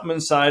 there's something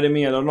inside of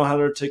me. I don't know how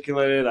to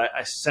articulate it.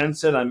 I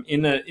sense it. I'm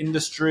in an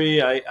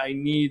industry. I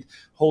need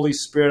Holy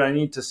Spirit. I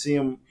need to see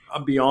him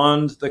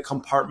beyond the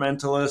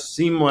compartmentalist,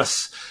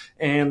 seamless.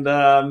 And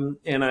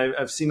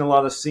I've seen a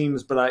lot of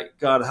seams, but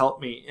God help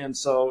me. And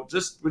so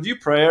just would you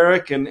pray,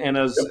 Eric? And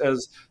as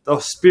the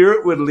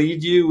Spirit would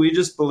lead you, we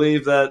just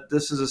believe that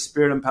this is a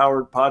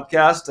Spirit-empowered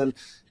podcast, and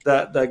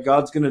that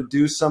God's going to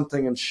do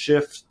something and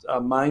shift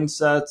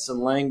mindsets and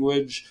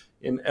language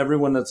in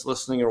everyone that's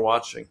listening or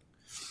watching.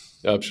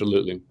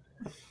 Absolutely.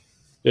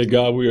 Yeah,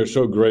 God, we are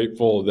so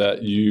grateful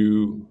that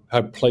you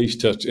have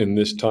placed us in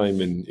this time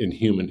in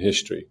human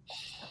history.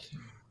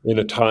 In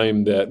a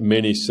time that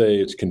many say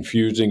it's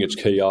confusing, it's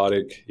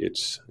chaotic,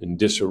 it's in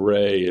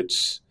disarray,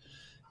 it's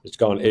it's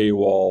gone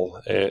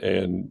AWOL,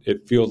 and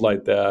it feels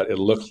like that, it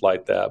looks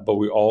like that, but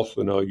we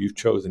also know you've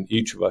chosen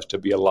each of us to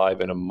be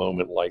alive in a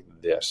moment like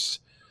this.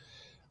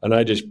 And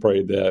I just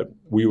pray that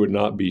we would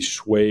not be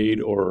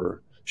swayed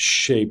or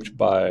shaped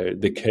by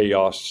the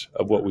chaos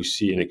of what we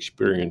see and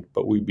experience,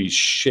 but we'd be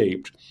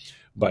shaped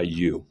by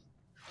you.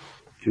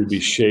 We'd be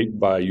shaped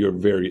by your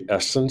very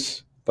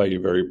essence, by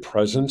your very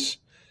presence,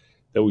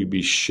 that we'd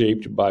be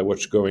shaped by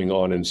what's going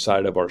on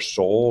inside of our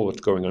soul,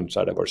 what's going on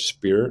inside of our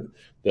spirit,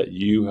 that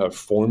you have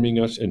forming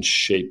us and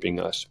shaping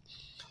us.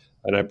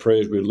 And I pray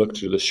as we look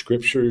to the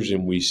scriptures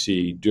and we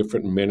see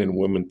different men and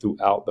women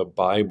throughout the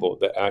Bible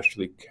that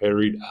actually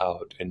carried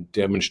out and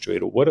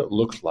demonstrated what it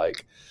looks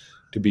like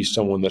to be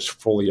someone that's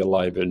fully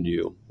alive in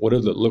you. What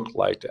does it look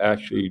like to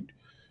actually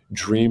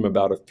dream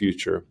about a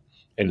future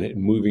and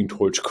moving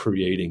towards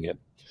creating it?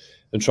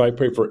 And so I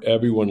pray for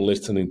everyone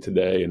listening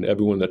today and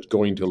everyone that's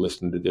going to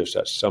listen to this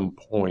at some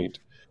point,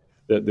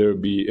 that there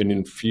be an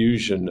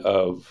infusion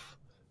of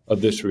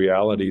this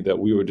reality that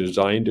we were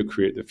designed to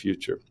create the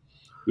future.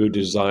 We were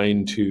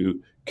designed to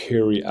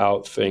carry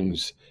out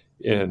things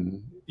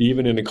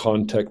even in a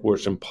context where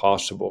it's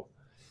impossible.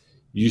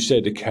 You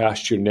said to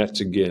cast your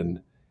nets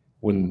again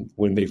when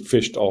they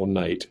fished all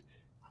night.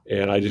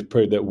 And I just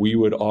pray that we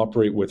would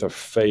operate with a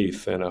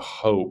faith and a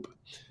hope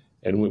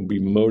and would be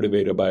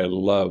motivated by a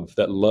love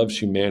that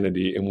loves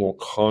humanity and will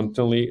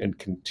constantly and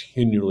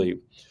continually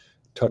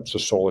touch the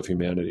soul of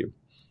humanity.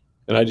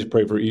 And I just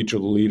pray for each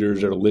of the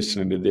leaders that are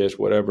listening to this,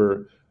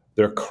 whatever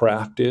their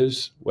craft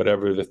is,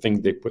 whatever the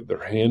thing they put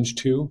their hands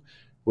to,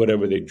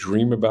 whatever they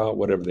dream about,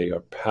 whatever they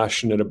are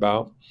passionate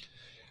about,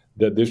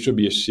 that this should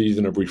be a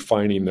season of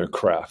refining their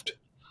craft.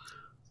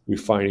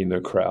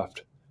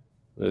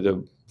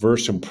 The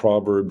verse in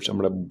Proverbs, I'm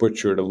going to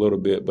butcher it a little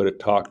bit, but it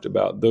talked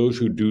about those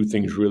who do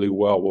things really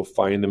well will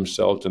find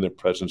themselves in the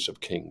presence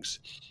of kings.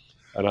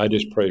 And I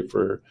just pray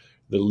for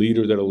the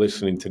leaders that are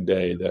listening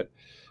today that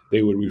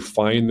they would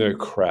refine their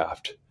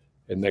craft,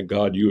 and that,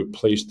 God, you would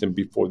place them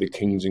before the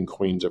kings and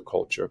queens of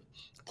culture.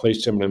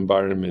 Place them in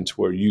environments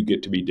where you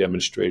get to be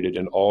demonstrated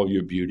in all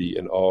your beauty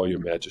and all your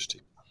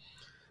majesty.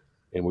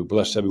 And we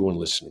bless everyone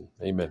listening.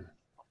 Amen.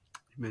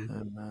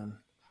 Amen.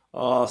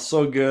 Oh,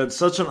 so good.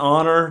 Such an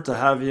honor to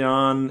have you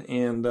on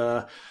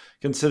and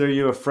consider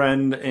you a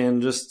friend,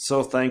 and just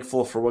so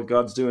thankful for what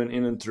God's doing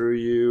in and through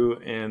you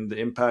and the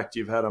impact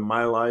you've had on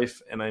my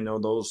life. And I know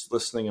those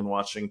listening and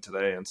watching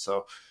today. And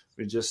so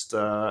we just,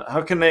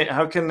 how can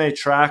they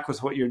track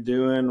with what you're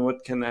doing?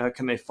 How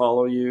can they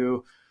follow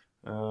you?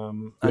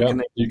 You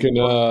can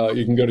go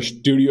to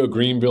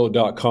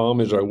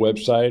studiogreenville.com is our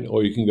website,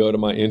 or you can go to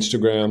my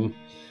Instagram,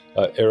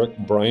 Eric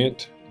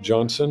Bryant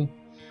Johnson,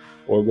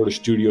 or go to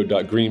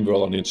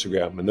studio.greenville on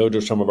Instagram. And those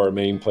are some of our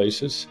main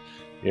places.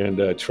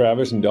 And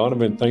Travis and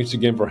Donovan, thanks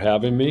again for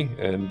having me.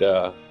 And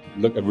I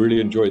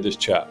really enjoyed this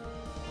chat.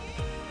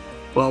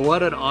 Well,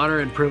 what an honor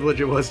and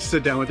privilege it was to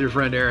sit down with your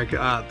friend Eric.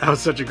 That was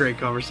such a great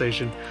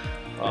conversation.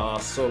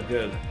 So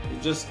good.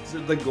 Just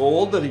the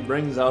gold that he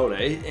brings out,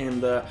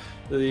 And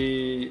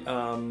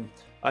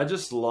I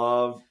just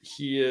love,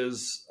 he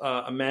is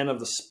a man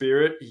of the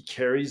spirit. He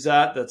carries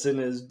that's in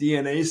his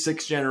DNA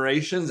 6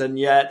 generations. And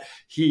yet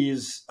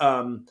he's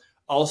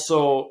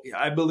also,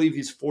 I believe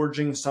he's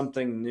forging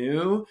something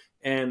new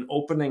and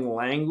opening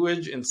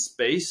language and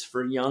space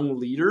for young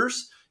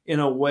leaders in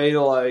a way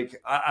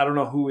like, I don't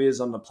know who is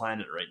on the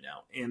planet right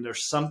now. And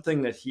there's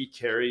something that he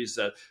carries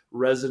that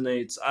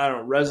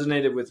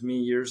resonated with me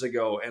years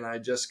ago. And I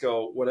just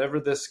go, whatever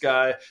this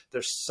guy,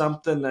 there's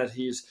something that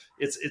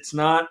it's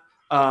not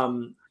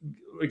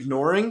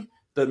ignoring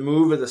the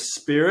move of the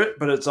spirit,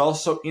 but it's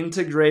also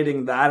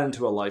integrating that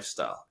into a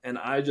lifestyle. And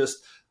I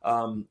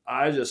don't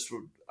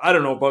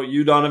know about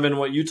you, Donovan,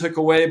 what you took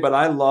away, but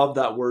I love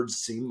that word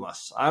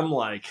seamless. I'm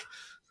like,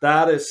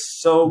 that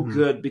is so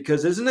good,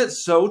 because isn't it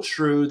so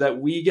true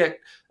that we get,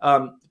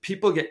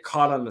 people get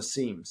caught on the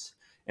seams,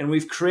 and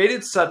we've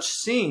created such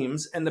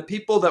seams, and the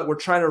people that we're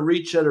trying to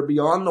reach that are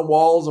beyond the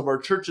walls of our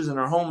churches and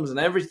our homes and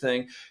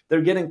everything,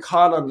 they're getting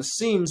caught on the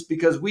seams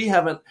because we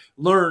haven't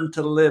learned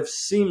to live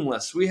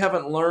seamless. We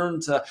haven't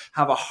learned to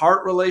have a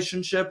heart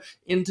relationship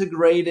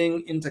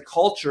integrating into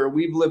culture.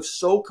 We've lived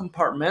so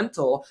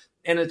compartmental,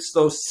 and it's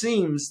those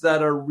seams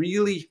that are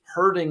really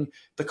hurting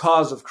the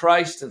cause of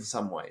Christ in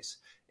some ways.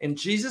 And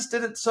Jesus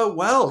did it so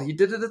well. He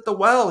did it at the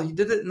well. He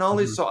did it in all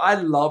these. So I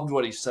loved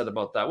what he said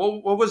about that.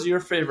 What was your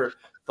favorite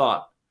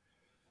thought?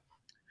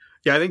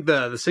 Yeah, I think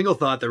the single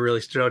thought that really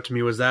stood out to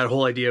me was that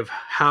whole idea of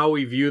how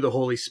we view the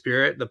Holy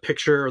Spirit. The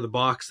picture or the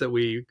box that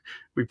we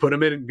put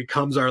him in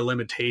becomes our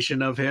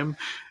limitation of him.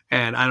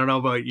 And I don't know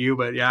about you,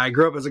 but yeah, I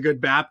grew up as a good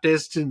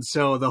Baptist. And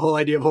so the whole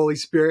idea of Holy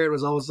Spirit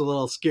was almost a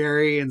little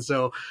scary. And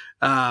so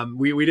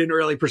we didn't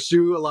really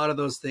pursue a lot of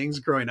those things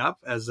growing up,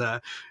 as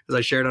I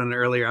shared on an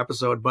earlier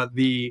episode. But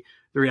the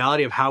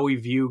reality of how we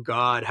view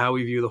God, how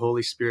we view the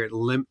Holy Spirit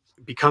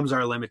becomes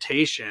our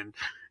limitation.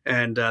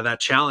 And that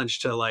challenge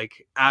to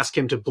ask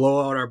him to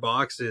blow out our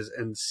boxes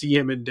and see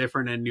him in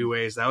different and new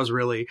ways, that was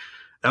really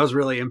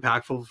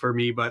impactful for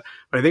me. But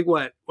I think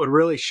what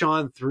really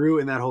shone through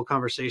in that whole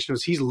conversation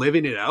was he's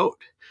living it out.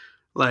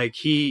 like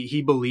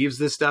he believes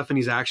this stuff and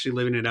he's actually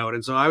living it out.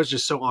 And so I was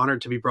just so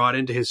honored to be brought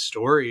into his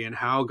story and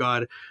how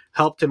God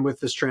helped him with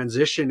this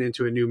transition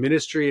into a new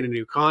ministry and a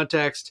new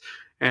context.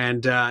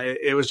 And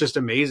it was just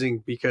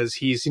amazing because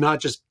he's not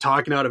just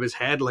talking out of his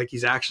head, like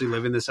he's actually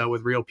living this out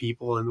with real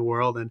people in the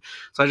world. And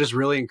so I just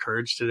really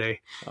encouraged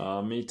today.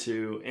 Me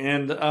too.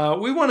 And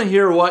we want to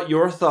hear what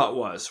your thought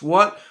was.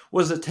 What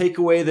was a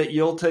takeaway that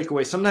you'll take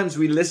away? Sometimes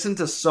we listen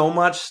to so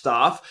much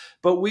stuff,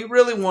 but we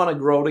really want to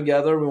grow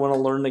together. We want to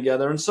learn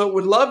together. And so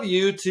we'd love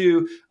you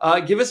to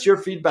give us your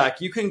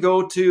feedback. You can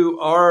go to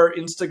our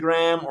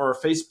Instagram or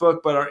Facebook,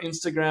 but our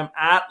Instagram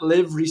at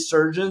Live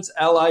Resurgence,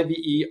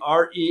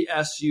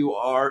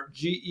 LiveResurgence,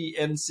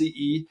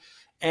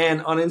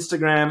 and on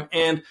Instagram,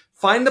 and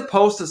find the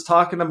post that's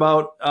talking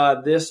about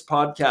this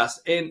podcast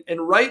and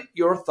write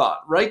your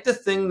thought. Write the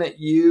thing that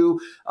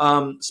you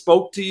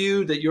spoke to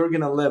you, that you're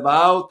going to live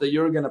out, that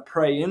you're going to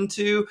pray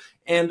into.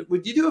 And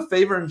would you do a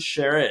favor and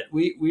share it?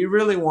 We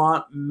really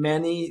want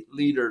many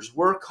leaders.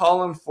 We're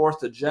calling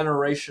forth a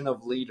generation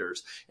of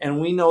leaders,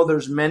 and we know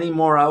there's many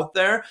more out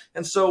there.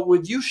 And so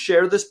would you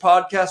share this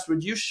podcast?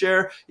 Would you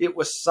share it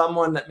with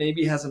someone that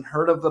maybe hasn't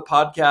heard of the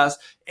podcast?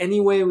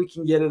 Any way we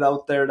can get it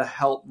out there to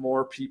help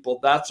more people.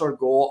 That's our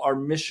goal. Our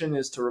mission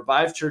is to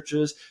revive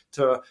churches,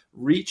 to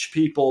reach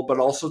people, but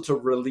also to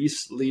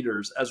release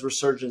leaders as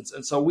Resurgence.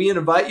 And so we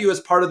invite you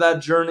as part of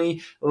that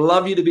journey.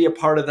 Love you to be a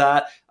part of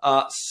that.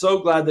 So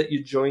glad that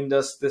you joined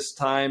us this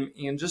time,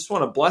 and just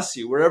want to bless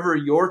you wherever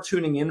you're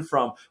tuning in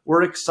from.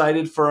 We're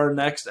excited for our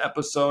next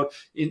episode.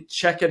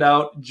 Check it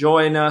out.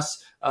 Join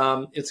us.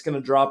 It's going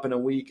to drop in a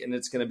week, and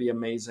it's going to be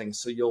amazing.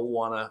 So you'll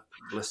want to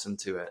listen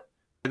to it.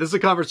 This is a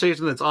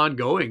conversation that's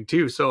ongoing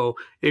too. So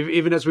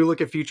even as we look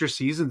at future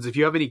seasons, if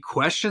you have any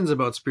questions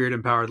about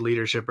spirit-empowered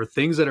leadership or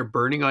things that are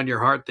burning on your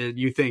heart that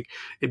you think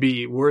it'd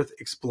be worth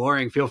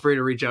exploring, feel free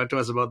to reach out to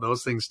us about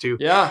those things too.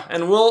 Yeah,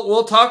 and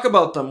we'll talk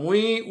about them.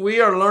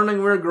 We are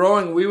learning, we're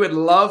growing. We would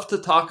love to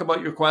talk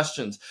about your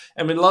questions,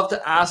 and we'd love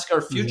to ask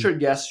our future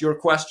guests your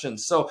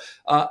questions. So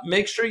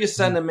make sure you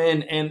send them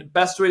in, and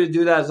best way to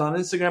do that is on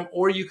Instagram,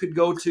 or you could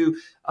go to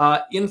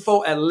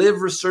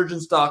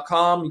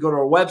info@liveresurgence.com. You go to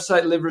our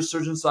website,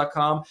 liveresurgence.com.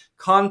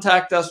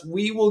 Contact us.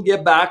 We will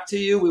get back to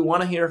you. We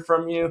want to hear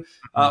from you.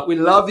 We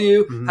love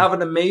you. Have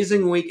an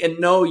amazing week, and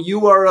know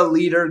you are a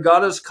leader.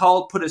 God has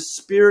put His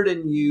Spirit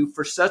in you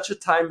for such a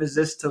time as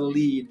this to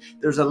lead.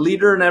 There's a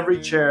leader in every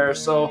chair,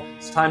 so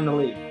it's time to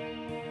lead.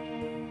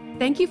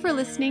 Thank you for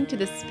listening to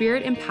the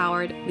Spirit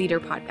Empowered Leader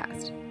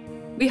Podcast.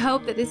 We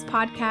hope that this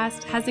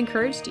podcast has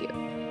encouraged you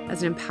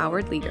as an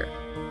empowered leader.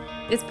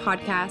 This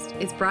podcast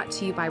is brought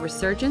to you by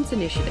Resurgence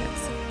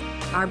Initiatives.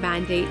 Our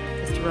mandate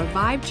is to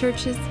revive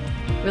churches,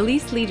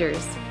 release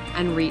leaders,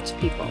 and reach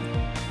people.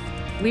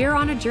 We are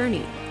on a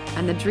journey,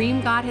 and the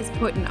dream God has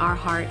put in our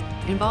heart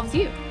involves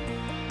you.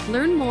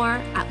 Learn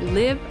more at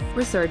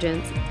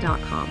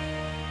liveresurgence.com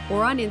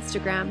or on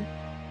Instagram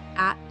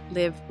at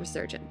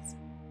liveresurgence.